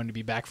 am I going to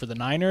be back for the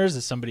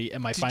Niners?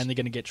 Am I finally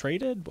going to get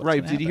traded? What's Right.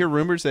 gonna Did you happen? hear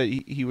rumors that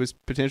he was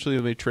potentially going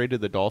to be traded to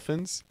the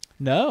Dolphins?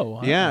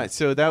 No. Yeah,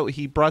 so that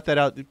he brought that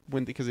out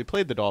because they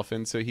played the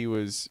Dolphins, so he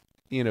was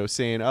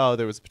saying, oh,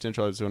 there was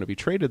potential I was going to be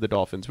traded to the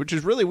Dolphins, which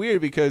is really weird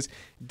because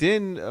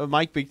didn't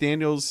Mike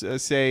McDaniels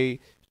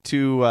say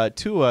to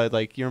Tua,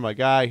 like, you're my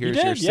guy, here's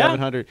your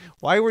 700.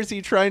 Why was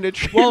he trying to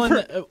trade?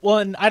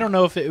 And I don't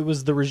know if it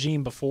was the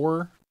regime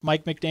before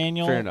Mike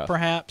McDaniel, Fair enough.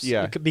 perhaps.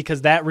 Yeah.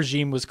 Because that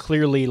regime was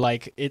clearly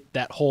like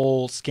that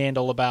whole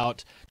scandal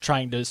about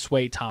trying to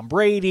sway Tom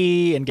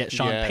Brady and get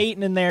Sean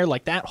Payton in there,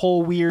 like that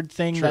whole weird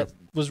thing True. that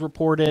was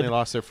reported. And they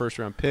lost their first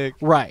round pick.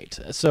 Right.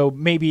 So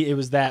maybe it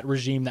was that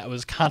regime that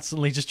was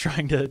constantly just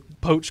trying to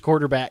poach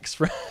quarterbacks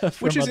from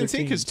Which is other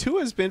insane because teams.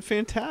 Tua's been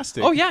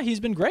fantastic. Oh yeah,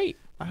 he's been great.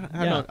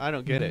 I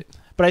don't get it.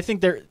 But I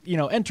think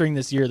entering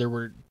this year there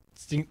were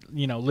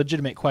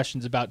legitimate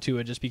questions about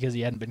Tua just because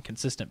he hadn't been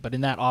consistent. But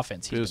in that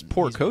offense, It was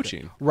poor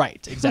coaching.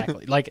 Right,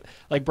 exactly. like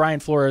Brian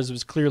Flores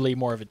was clearly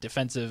more of a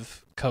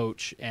defensive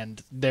coach,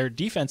 and their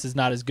defense is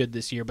not as good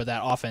this year. But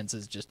that offense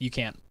is just you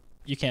can't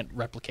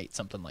replicate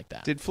something like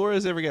that. Did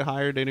Flores ever get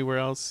hired anywhere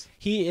else?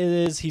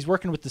 He's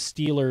working with the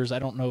Steelers. I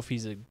don't know if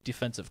he's a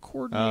defensive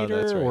coordinator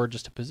that's right. or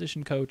just a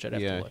position coach. I'd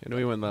have to look. I know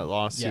he won that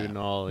lawsuit Yeah. and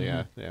all.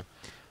 Yeah.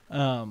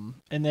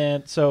 And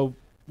then so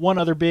one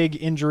other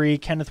big injury,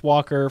 Kenneth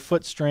Walker,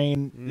 foot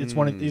strain. He's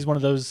one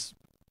of those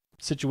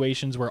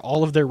situations where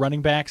all of their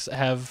running backs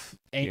have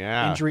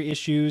injury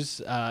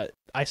issues.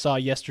 I saw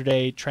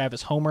yesterday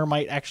Travis Homer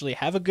might actually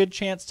have a good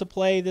chance to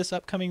play this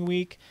upcoming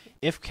week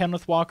if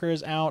Kenneth Walker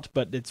is out,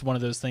 but it's one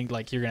of those things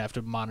like you're going to have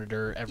to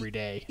monitor every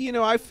day.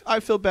 I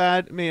feel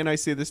bad, man. I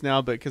say this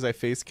now, but because I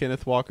faced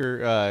Kenneth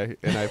Walker,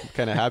 and I'm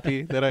kind of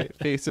happy that I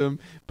face him.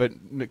 But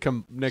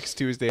come next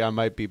Tuesday, I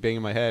might be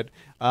banging my head.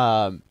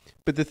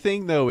 But the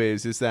thing though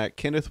is that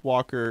Kenneth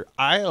Walker,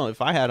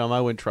 if I had him, I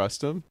wouldn't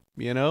trust him.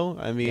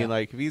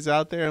 Like if he's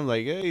out there, I'm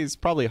like, hey, he's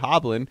probably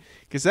hobbling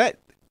because I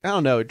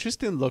don't know, it just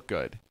didn't look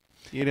good.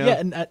 Yeah,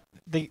 and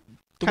the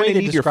way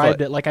they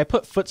described it, like I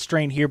put foot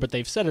strain here, but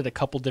they've said it a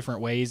couple different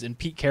ways. And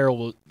Pete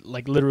Carroll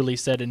literally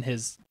said in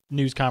his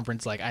news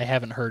conference, like, I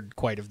haven't heard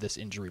quite of this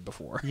injury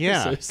before.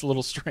 Yeah. So it's a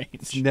little strange.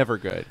 It's never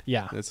good.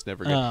 Yeah. It's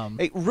never good.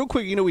 Hey, real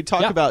quick, we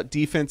talk about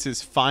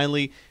defenses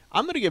finally.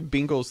 I'm going to give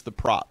Bengals the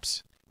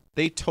props.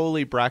 They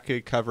totally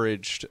bracket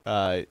coveraged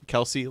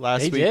Kelsey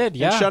last week. They did,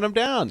 yeah. And shut him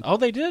down. Oh,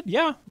 they did,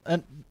 yeah.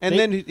 And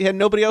then he had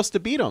nobody else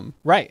to beat him.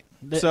 Right.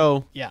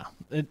 Yeah.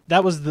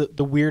 That was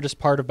the weirdest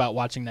part about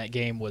watching that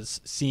game was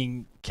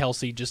seeing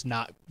Kelsey just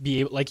not be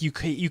able, like you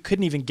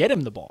couldn't even get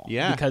him the ball.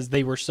 Yeah. Because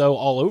they were so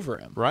all over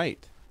him.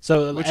 Right.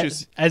 So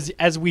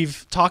as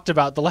we've talked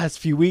about the last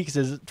few weeks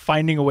is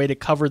finding a way to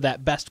cover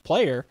that best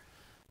player.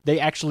 They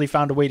actually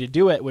found a way to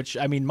do it, which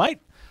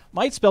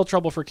might spell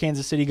trouble for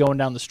Kansas City going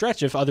down the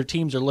stretch if other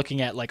teams are looking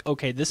at like,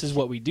 okay, this is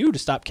what we do to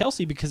stop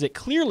Kelsey because it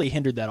clearly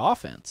hindered that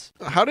offense.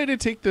 How did it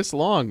take this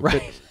long?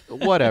 Right. But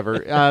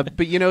whatever. But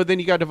then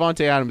you got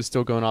Devontae Adams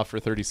still going off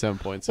for 37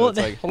 points. So it's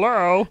like,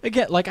 hello.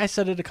 Again, like I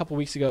said it a couple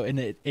weeks ago, and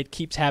it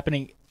keeps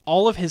happening.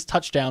 All of his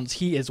touchdowns,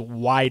 he is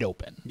wide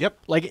open. Yep.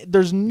 Like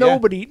there's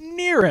nobody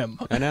near him.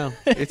 I know.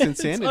 It's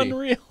insanity. It's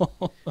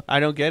unreal. I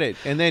don't get it.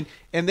 And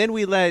then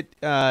we let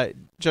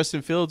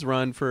Justin Fields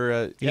run for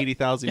a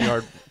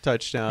 80,000-yard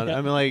touchdown. Yep.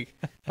 I'm like,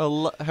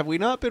 have we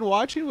not been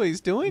watching what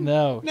he's doing?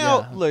 No.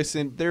 Now, Yeah.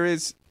 listen, there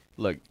is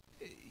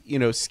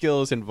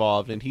skills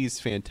involved, and he's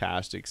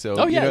fantastic.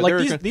 So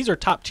these are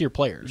top tier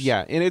players.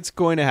 Yeah, and it's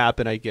going to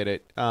happen. I get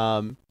it.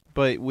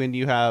 But when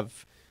you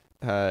have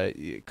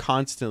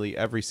constantly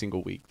every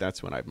single week,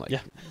 that's when I'm like,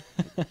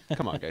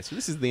 come on, guys,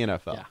 this is the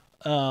NFL. Yeah.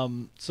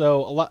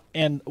 So a lot,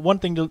 and one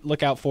thing to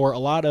look out for: a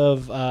lot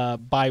of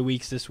bye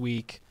weeks this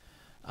week.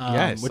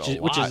 Yes, which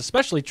is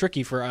especially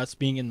tricky for us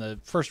being in the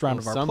first round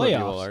of our some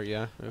playoffs.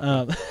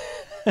 Of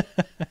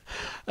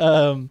you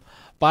are,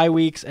 bye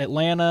weeks: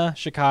 Atlanta,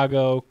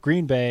 Chicago,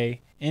 Green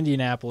Bay,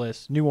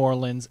 Indianapolis, New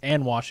Orleans,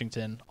 and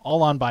Washington,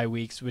 all on bye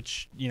weeks.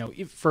 Which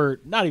for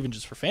not even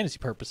just for fantasy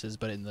purposes,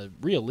 but in the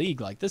real league,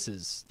 like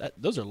those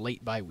are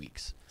late bye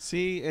weeks.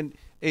 See, and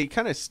it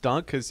kind of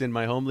stunk because in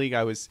my home league,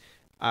 I was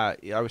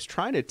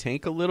trying to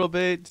tank a little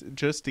bit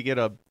just to get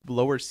a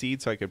lower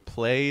seed so I could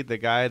play the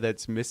guy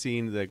that's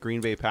missing the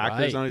Green Bay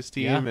Packers on his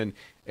team,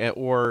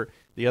 or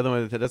the other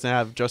one that doesn't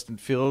have Justin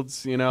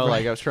Fields.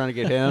 Like I was trying to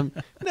get him.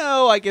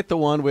 No, I get the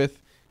one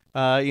with,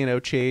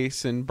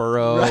 Chase and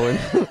Burrow.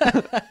 Right.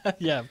 And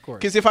Yeah, of course.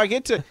 because if I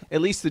get to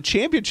at least the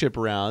championship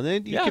round,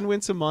 then you can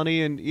win some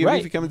money, and even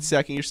if you come in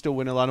second, you're still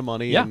winning a lot of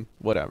money. Yeah. And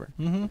whatever.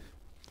 Mm-hmm.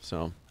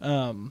 So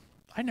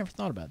I never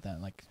thought about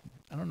that. Like,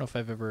 I don't know if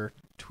I've ever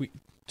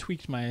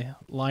tweaked my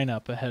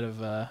lineup ahead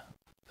of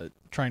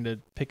trying to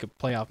pick a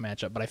playoff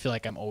matchup, but I feel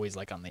like I'm always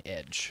like on the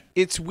edge.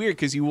 it's weird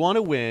because you want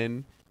to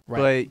win,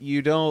 Right. but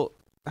you don't.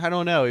 I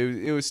don't know.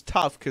 It was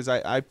tough because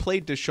I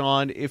played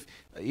Deshaun. If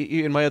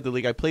in my other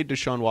league, I played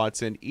Deshaun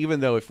Watson. Even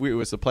though if it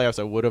was the playoffs,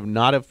 I would have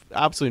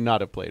absolutely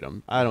not have played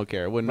him. I don't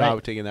care. I would not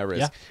have taken that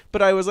risk. Yeah.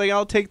 But I was like,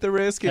 I'll take the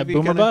risk. Yeah, If he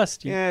boom or kinda-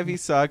 bust. Yeah, if he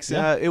sucks,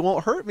 Yeah. it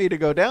won't hurt me to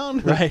go down.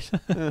 Right.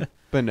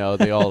 But no,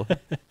 they all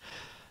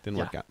didn't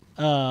work out.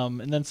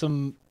 And then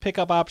some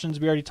pickup options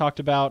we already talked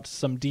about.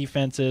 Some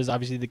defenses,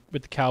 obviously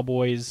with the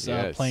Cowboys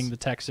Yes. playing the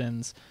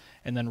Texans,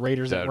 and then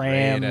Raiders at The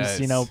Rams.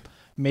 Raiders.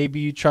 Maybe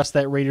you trust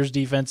that Raiders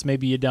defense,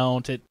 maybe you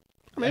don't. It's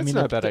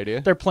not a bad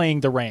idea. They're playing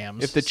the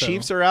Rams. If the so-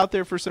 Chiefs are out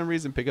there for some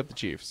reason, pick up the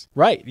Chiefs.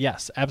 Right.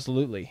 Yes,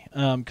 absolutely.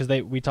 Because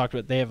we talked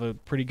about they have a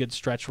pretty good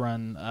stretch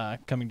run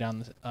coming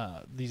down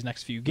these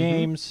next few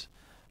games.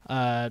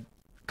 A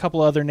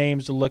couple other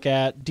names to look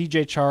at.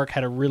 DJ Chark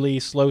had a really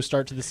slow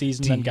start to the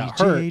season, then got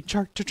hurt,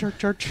 Chark.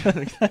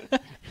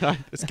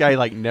 This guy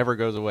never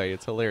goes away.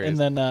 It's hilarious. and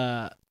then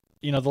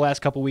the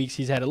last couple weeks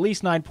he's had at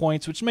least 9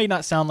 points, which may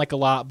not sound like a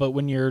lot, but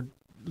when you're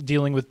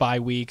dealing with bye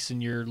weeks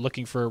and you're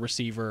looking for a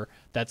receiver,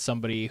 that's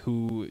somebody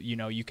who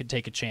you could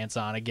take a chance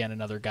on. Again,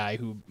 another guy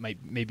who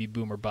maybe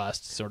boom or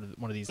bust, sort of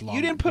one of these long.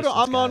 You didn't put distance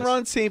guys.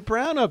 Amon-Ra St.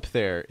 Brown up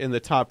there in the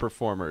top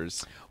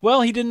performers.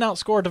 Well, he didn't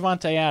outscore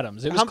Devontae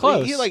Adams. It was How-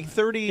 close. He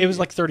 30. It was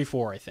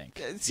 34, I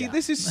think. See, Yeah.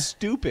 this is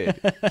stupid.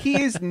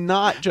 He is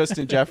not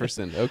Justin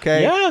Jefferson.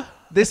 Okay. Yeah.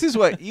 This is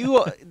what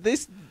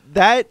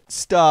that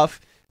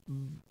stuff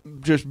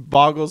just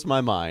boggles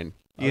my mind.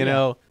 You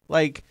know,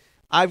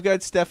 I've got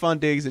Stephon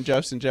Diggs and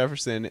Justin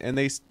Jefferson, and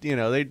they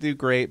do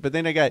great. But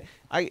then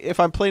if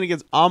I'm playing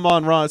against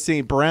Amon-Ra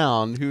St.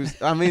 Brown,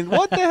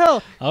 what the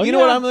hell? Oh, you know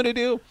what yeah. I'm going to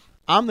do?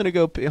 I'm going to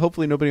go.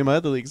 Hopefully, nobody in my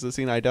other leagues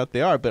listening. I doubt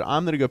they are, but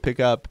I'm going to go pick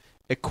up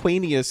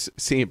Aquanius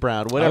St.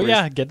 Brown. Whatever. Oh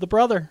yeah, get the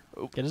brother.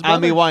 Get his brother. I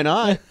mean, why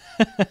not?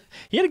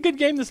 He had a good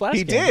game this last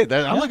He game. did.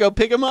 I'm gonna go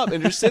pick him up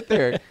and just sit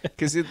there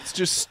because it's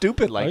just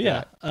stupid like Oh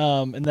yeah. that.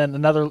 And then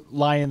another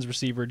Lions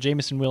receiver,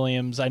 Jamison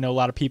Williams. I know a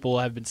lot of people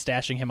have been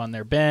stashing him on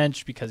their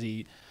bench because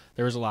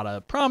there was a lot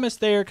of promise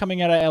there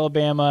coming out of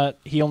Alabama.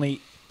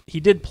 He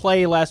did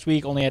play last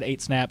week, only had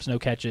 8 snaps, no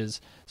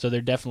catches. So they're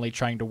definitely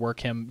trying to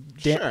work him.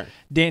 Sure.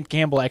 Dan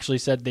Campbell actually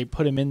said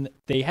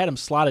they had him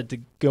slotted to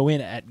go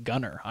in at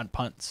gunner on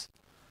punts.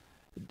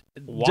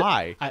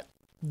 Why?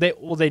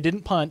 They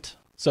didn't punt,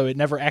 so it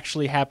never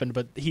actually happened.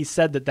 But he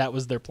said that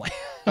was their plan.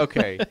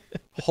 Okay,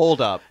 hold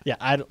up. Yeah,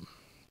 I don't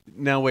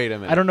Now wait a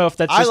minute. I don't know if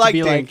that's I just like to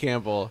be Dan like.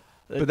 Campbell,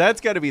 but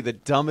that's got to be the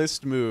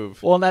dumbest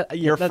move. Well,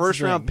 Your that's the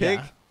first round thing,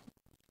 pick. yeah.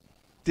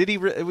 Did he?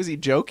 Was he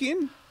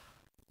joking?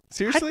 I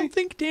Seriously? don't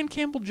think Dan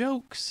Campbell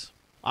jokes.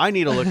 I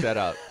need to look that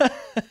up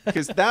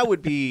because that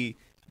would be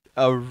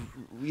a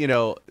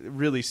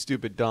really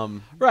stupid,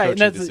 dumb Right, and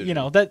coaching that's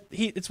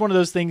decision. it's one of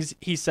those things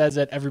he says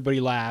that everybody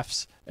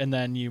laughs, and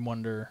then you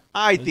wonder.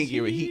 I think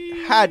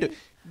he had to.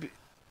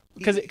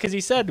 Because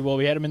he said, well,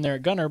 we had him in there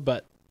at gunner,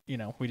 but we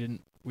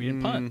didn't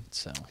punt.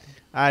 So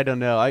I don't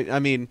know. I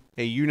mean,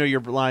 hey,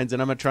 your lines,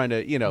 and I'm not trying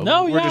to,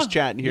 No, we're yeah, just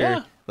chatting here.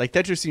 yeah. Like,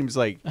 that just seems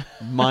like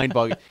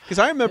mind-boggling. Because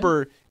I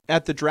remember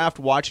at the draft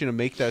watching him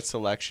make that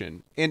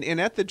selection. And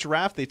at the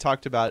draft, they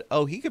talked about,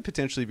 he could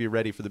potentially be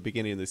ready for the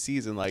beginning of the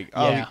season. Like,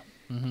 yeah,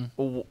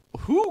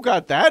 who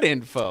got that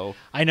info?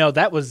 I know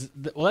that was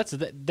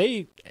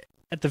they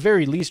at the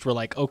very least were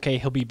like, okay,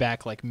 he'll be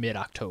back like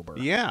mid-October.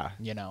 Yeah.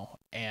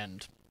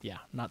 And yeah,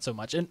 not so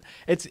much. And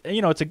it's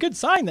it's a good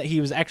sign that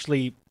he was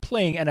actually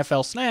playing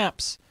NFL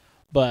snaps,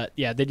 but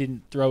yeah, they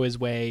didn't throw his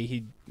way.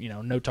 He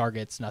no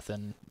targets,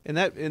 nothing. And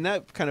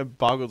that kind of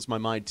boggles my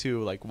mind,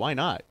 too. Like, why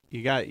not?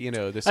 You got,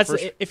 this That's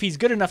first... if he's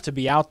good enough to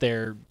be out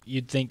there,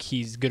 you'd think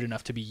he's good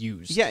enough to be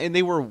used. Yeah, and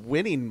they were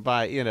winning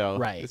by,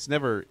 Right.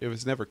 it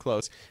was never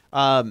close.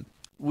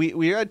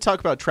 We got to talk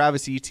about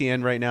Travis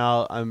Etienne right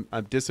now. I'm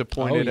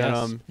disappointed in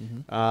yes.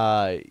 him.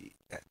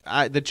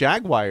 The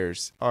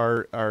Jaguars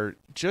are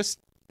just,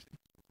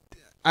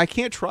 I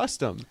can't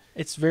trust them.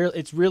 It's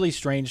really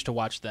strange to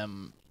watch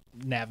them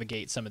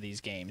navigate some of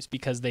these games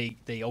because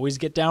they always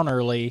get down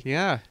early.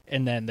 Yeah.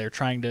 And then they're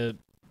trying to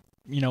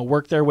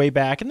work their way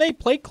back, and they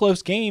play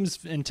close games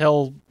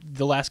until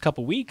the last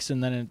couple weeks,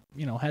 and then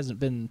it hasn't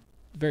been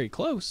very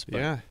close. But.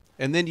 Yeah.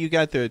 And then you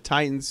got the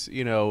Titans,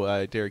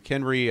 Derrick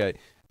Henry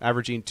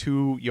averaging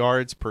 2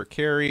 yards per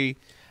carry.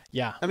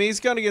 Yeah. I mean, he's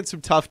going against some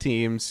tough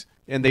teams,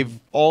 and they've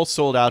all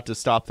sold out to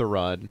stop the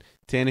run.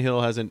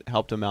 Tannehill hasn't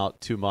helped him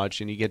out too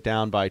much, and you get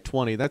down by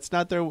 20. That's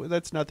not their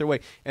way.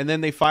 And then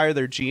they fire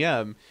their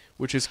GM,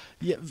 which is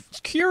Yeah,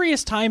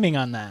 curious timing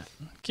on that.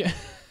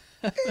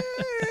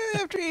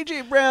 After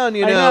AJ Brown,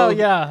 I know,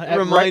 yeah. it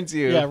reminds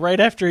you. Yeah, right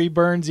after he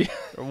burns you.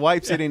 Or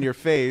wipes it in your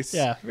face.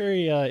 Yeah,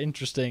 very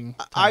interesting.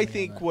 I timing on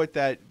think that. what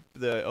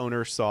the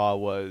owner saw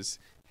was,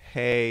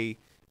 hey,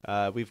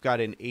 we've got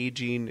an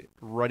aging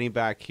running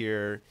back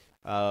here,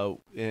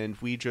 and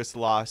we just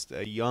lost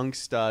a young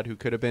stud who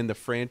could have been the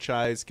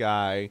franchise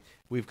guy.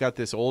 We've got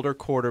this older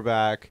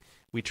quarterback.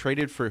 We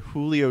traded for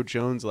Julio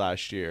Jones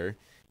last year,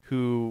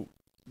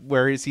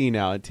 where is he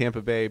now? In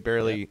Tampa Bay,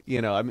 barely.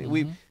 I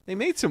mean, they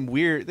made some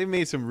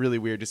really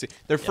weird decisions.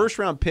 Their first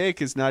round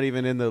pick is not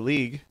even in the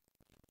league.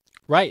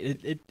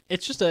 Right.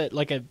 It's just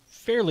a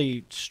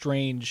fairly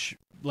strange,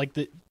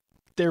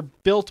 they're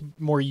built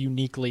more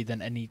uniquely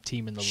than any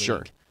team in the Sure.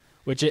 league,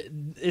 which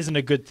isn't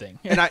a good thing.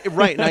 And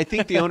I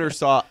think the owner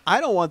saw, I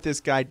don't want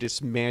this guy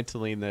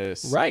dismantling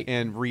this Right.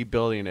 and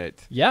rebuilding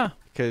it, Yeah.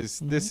 because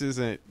this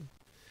isn't.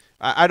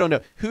 I don't know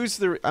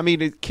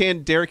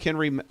can Derrick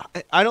Henry.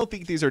 I don't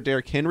think these are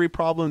Derrick Henry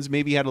problems.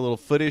 Maybe he had a little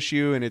foot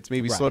issue and it's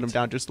maybe slowed him Right.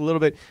 down just a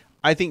little bit.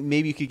 I think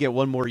maybe you could get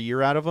one more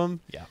year out of him.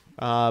 Yeah.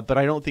 But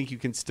I don't think you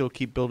can still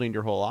keep building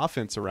your whole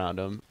offense around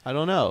him. I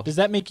don't know. Does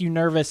that make you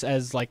nervous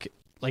as like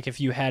if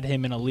you had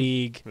him in a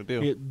league I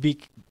do.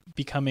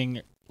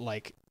 becoming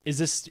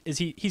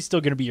he's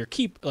still going to be your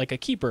a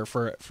keeper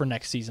for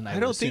next season? I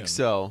don't think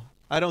so.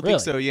 I don't Really?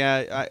 think so.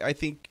 Yeah, I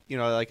think,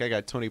 I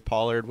got Tony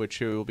Pollard, which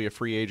will be a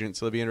free agent,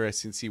 so it'll be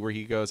interesting to see where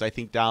he goes. I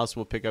think Dallas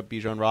will pick up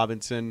Bijan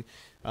Robinson,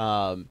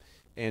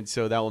 and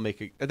so that will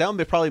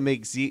probably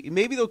make Zeke.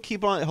 Maybe they'll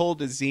keep on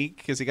hold of Zeke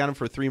because they got him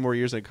for 3 more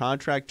years in a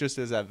contract, just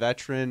as that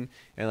veteran,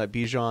 and let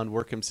Bijan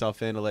work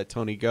himself in and let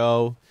Tony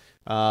go.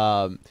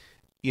 I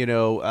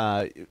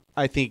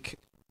think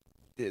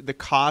the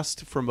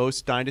cost for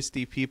most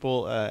dynasty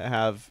people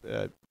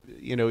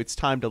it's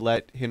time to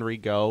let Henry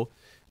go.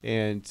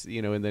 And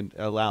then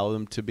allow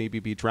them to maybe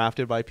be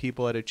drafted by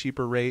people at a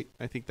cheaper rate.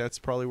 I think that's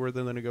probably where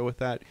they're going to go with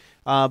that.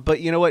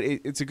 But you know what?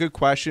 It's a good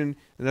question,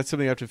 and that's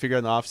something I have to figure out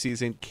in the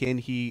offseason. Can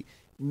he,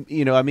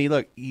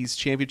 look, he's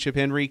championship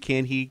Henry.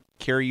 Can he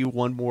carry you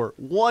one more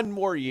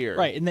year?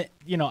 Right, and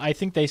I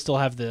think they still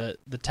have the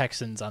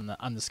Texans on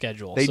the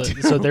schedule. They so,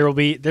 do. so there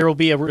will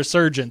be a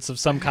resurgence of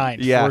some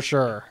kind Yeah. for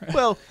sure.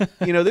 Well,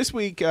 this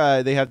week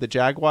they have the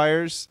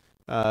Jaguars.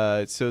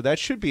 So that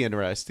should be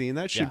interesting.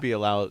 That should be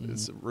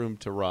room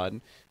to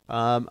run.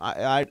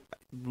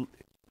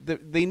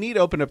 They need to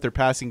open up their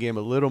passing game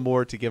a little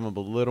more to give them a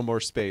little more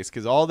space,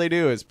 because all they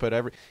do is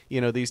put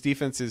these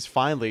defenses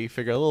finally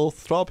figure,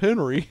 stop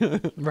Henry,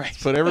 Right.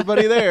 put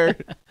everybody there.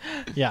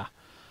 Yeah.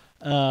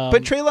 But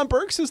Treylon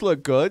Burks has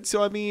looked good.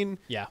 So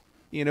Yeah.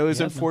 it's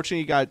unfortunate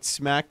he got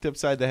smacked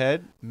upside the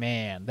head.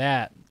 Man,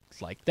 that's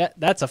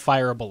a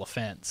fireable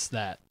offense.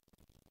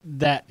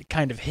 That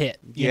kind of hit.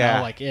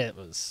 It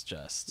was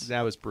just.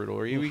 That was brutal.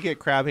 We get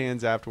crab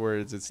hands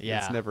afterwards. It's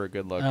never a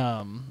good look.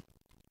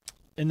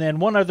 And then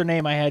one other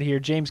name I had here,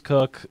 James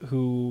Cook,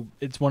 who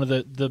it's one of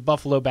the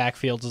Buffalo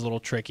backfields is a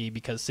little tricky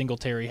because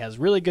Singletary has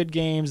really good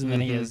games, and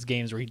then he has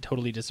games where he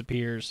totally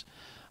disappears.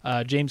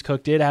 James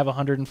Cook did have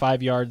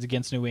 105 yards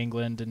against New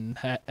England, and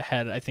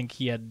I think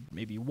he had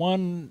maybe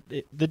one.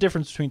 The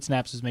difference between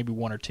snaps is maybe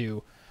 1 or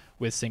 2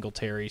 with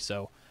Singletary.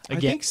 So again,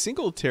 I think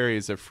Singletary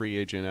is a free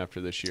agent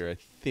after this year. I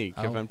think,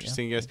 if I'm just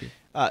saying yes.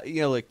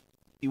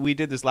 We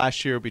did this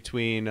last year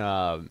between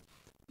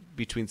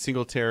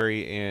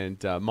Singletary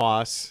and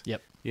Moss.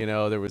 Yep.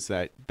 There was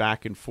that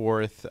back and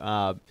forth.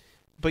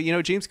 But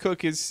James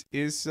Cook is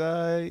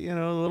a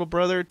little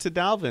brother to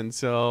Dalvin,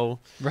 so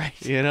right.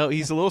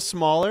 he's a little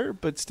smaller,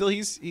 but still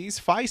he's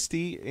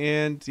feisty.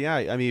 And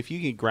if you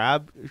can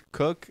grab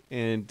Cook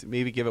and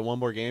maybe give it one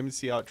more game and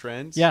see how it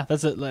trends. Yeah,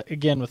 that's it.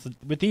 Again,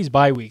 with these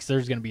bye weeks,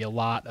 there's going to be a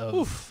lot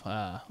of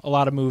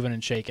moving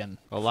and shaking.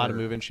 A lot of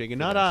moving and shaking.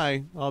 Not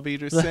I. I'll be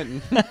just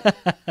sitting,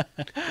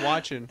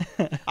 watching.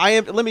 I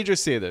am. Let me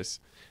just say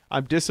this.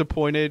 I'm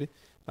disappointed.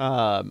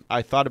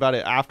 I thought about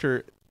it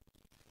after.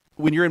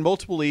 When you're in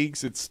multiple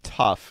leagues, it's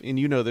tough, and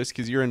you know this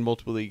because you're in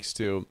multiple leagues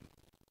too,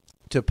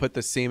 to put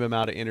the same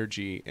amount of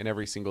energy in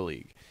every single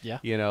league. Yeah.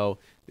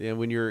 And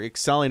when you're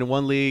excelling in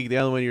one league, the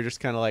other one you're just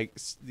kind of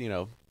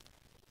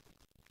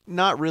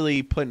not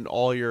really putting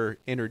all your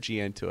energy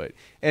into it.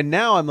 And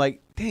now I'm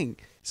like, dang.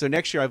 So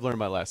next year I've learned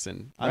my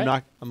lesson. I'm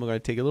going to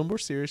take it a little more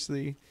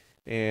seriously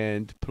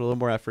and put a little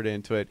more effort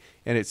into it.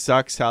 And it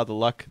sucks how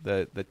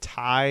the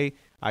tie,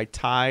 I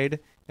tied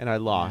and I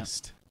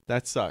lost. Yeah.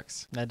 That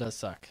sucks. That does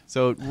suck.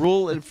 So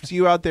rule to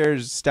you out there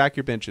is stack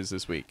your benches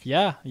this week.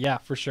 Yeah,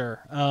 for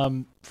sure.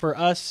 For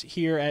us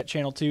here at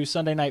Channel 2,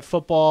 Sunday Night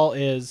Football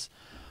is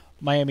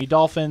Miami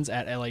Dolphins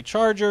at LA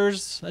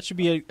Chargers. That should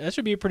be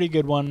a pretty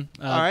good one.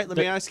 All right, let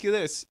me ask you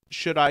this.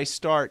 Should I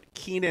start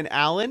Keenan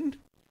Allen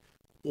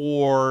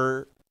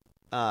or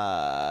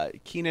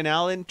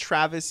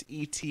Travis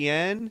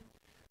Etienne,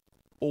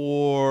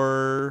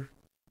 or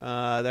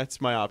that's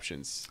my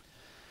options.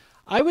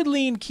 I would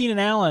lean Keenan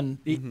Allen.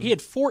 He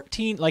had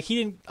 14. He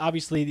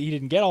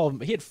didn't get all of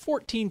them. He had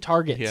 14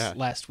 targets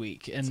last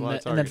week, and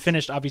then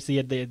finished. Obviously, he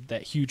had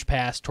that huge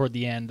pass toward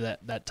the end,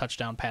 that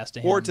touchdown pass to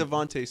him. Or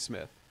Devontae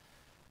Smith.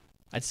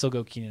 I'd still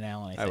go Keenan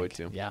Allen. I think. I would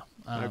too. Yeah,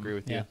 I agree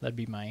with yeah, you. that'd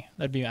be my.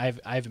 I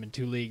have him in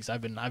 2 leagues.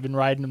 I've been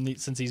riding him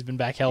since he's been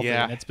back healthy,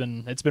 Yeah.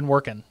 and it's been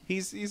working.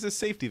 He's a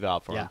safety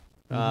valve for him.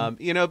 Yeah.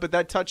 You know, but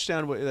that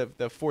touchdown,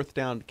 the fourth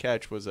down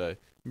catch was a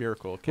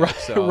miracle catch. Right,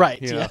 So,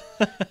 right, you know.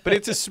 But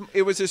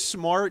it was a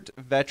smart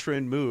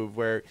veteran move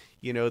where,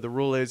 you know, the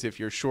rule is if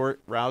your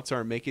short routes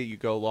aren't making it, you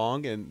go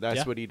long, and that's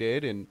Yeah. what he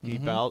did, and he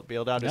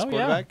bailed out his Oh, yeah.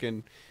 quarterback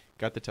and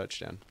got the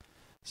touchdown.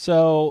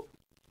 So,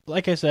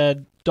 like I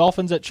said,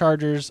 Dolphins at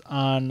Chargers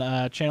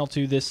on Channel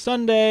 2 this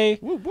Sunday.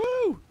 Woo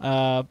woo!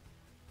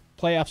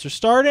 Playoffs are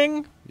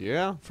starting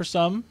Yeah, for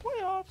some,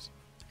 playoffs.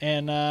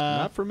 and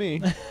Not for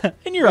me.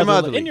 in your I'm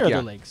other other league, yeah.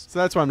 leagues. So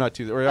that's why I'm not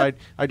too. Or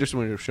I just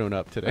wouldn't have shown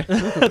up today.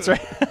 That's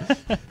right.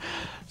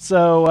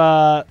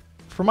 So,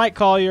 for Mike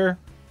Collier,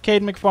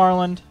 Cade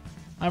McFarland,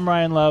 I'm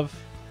Ryan Love.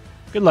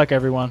 Good luck,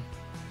 everyone.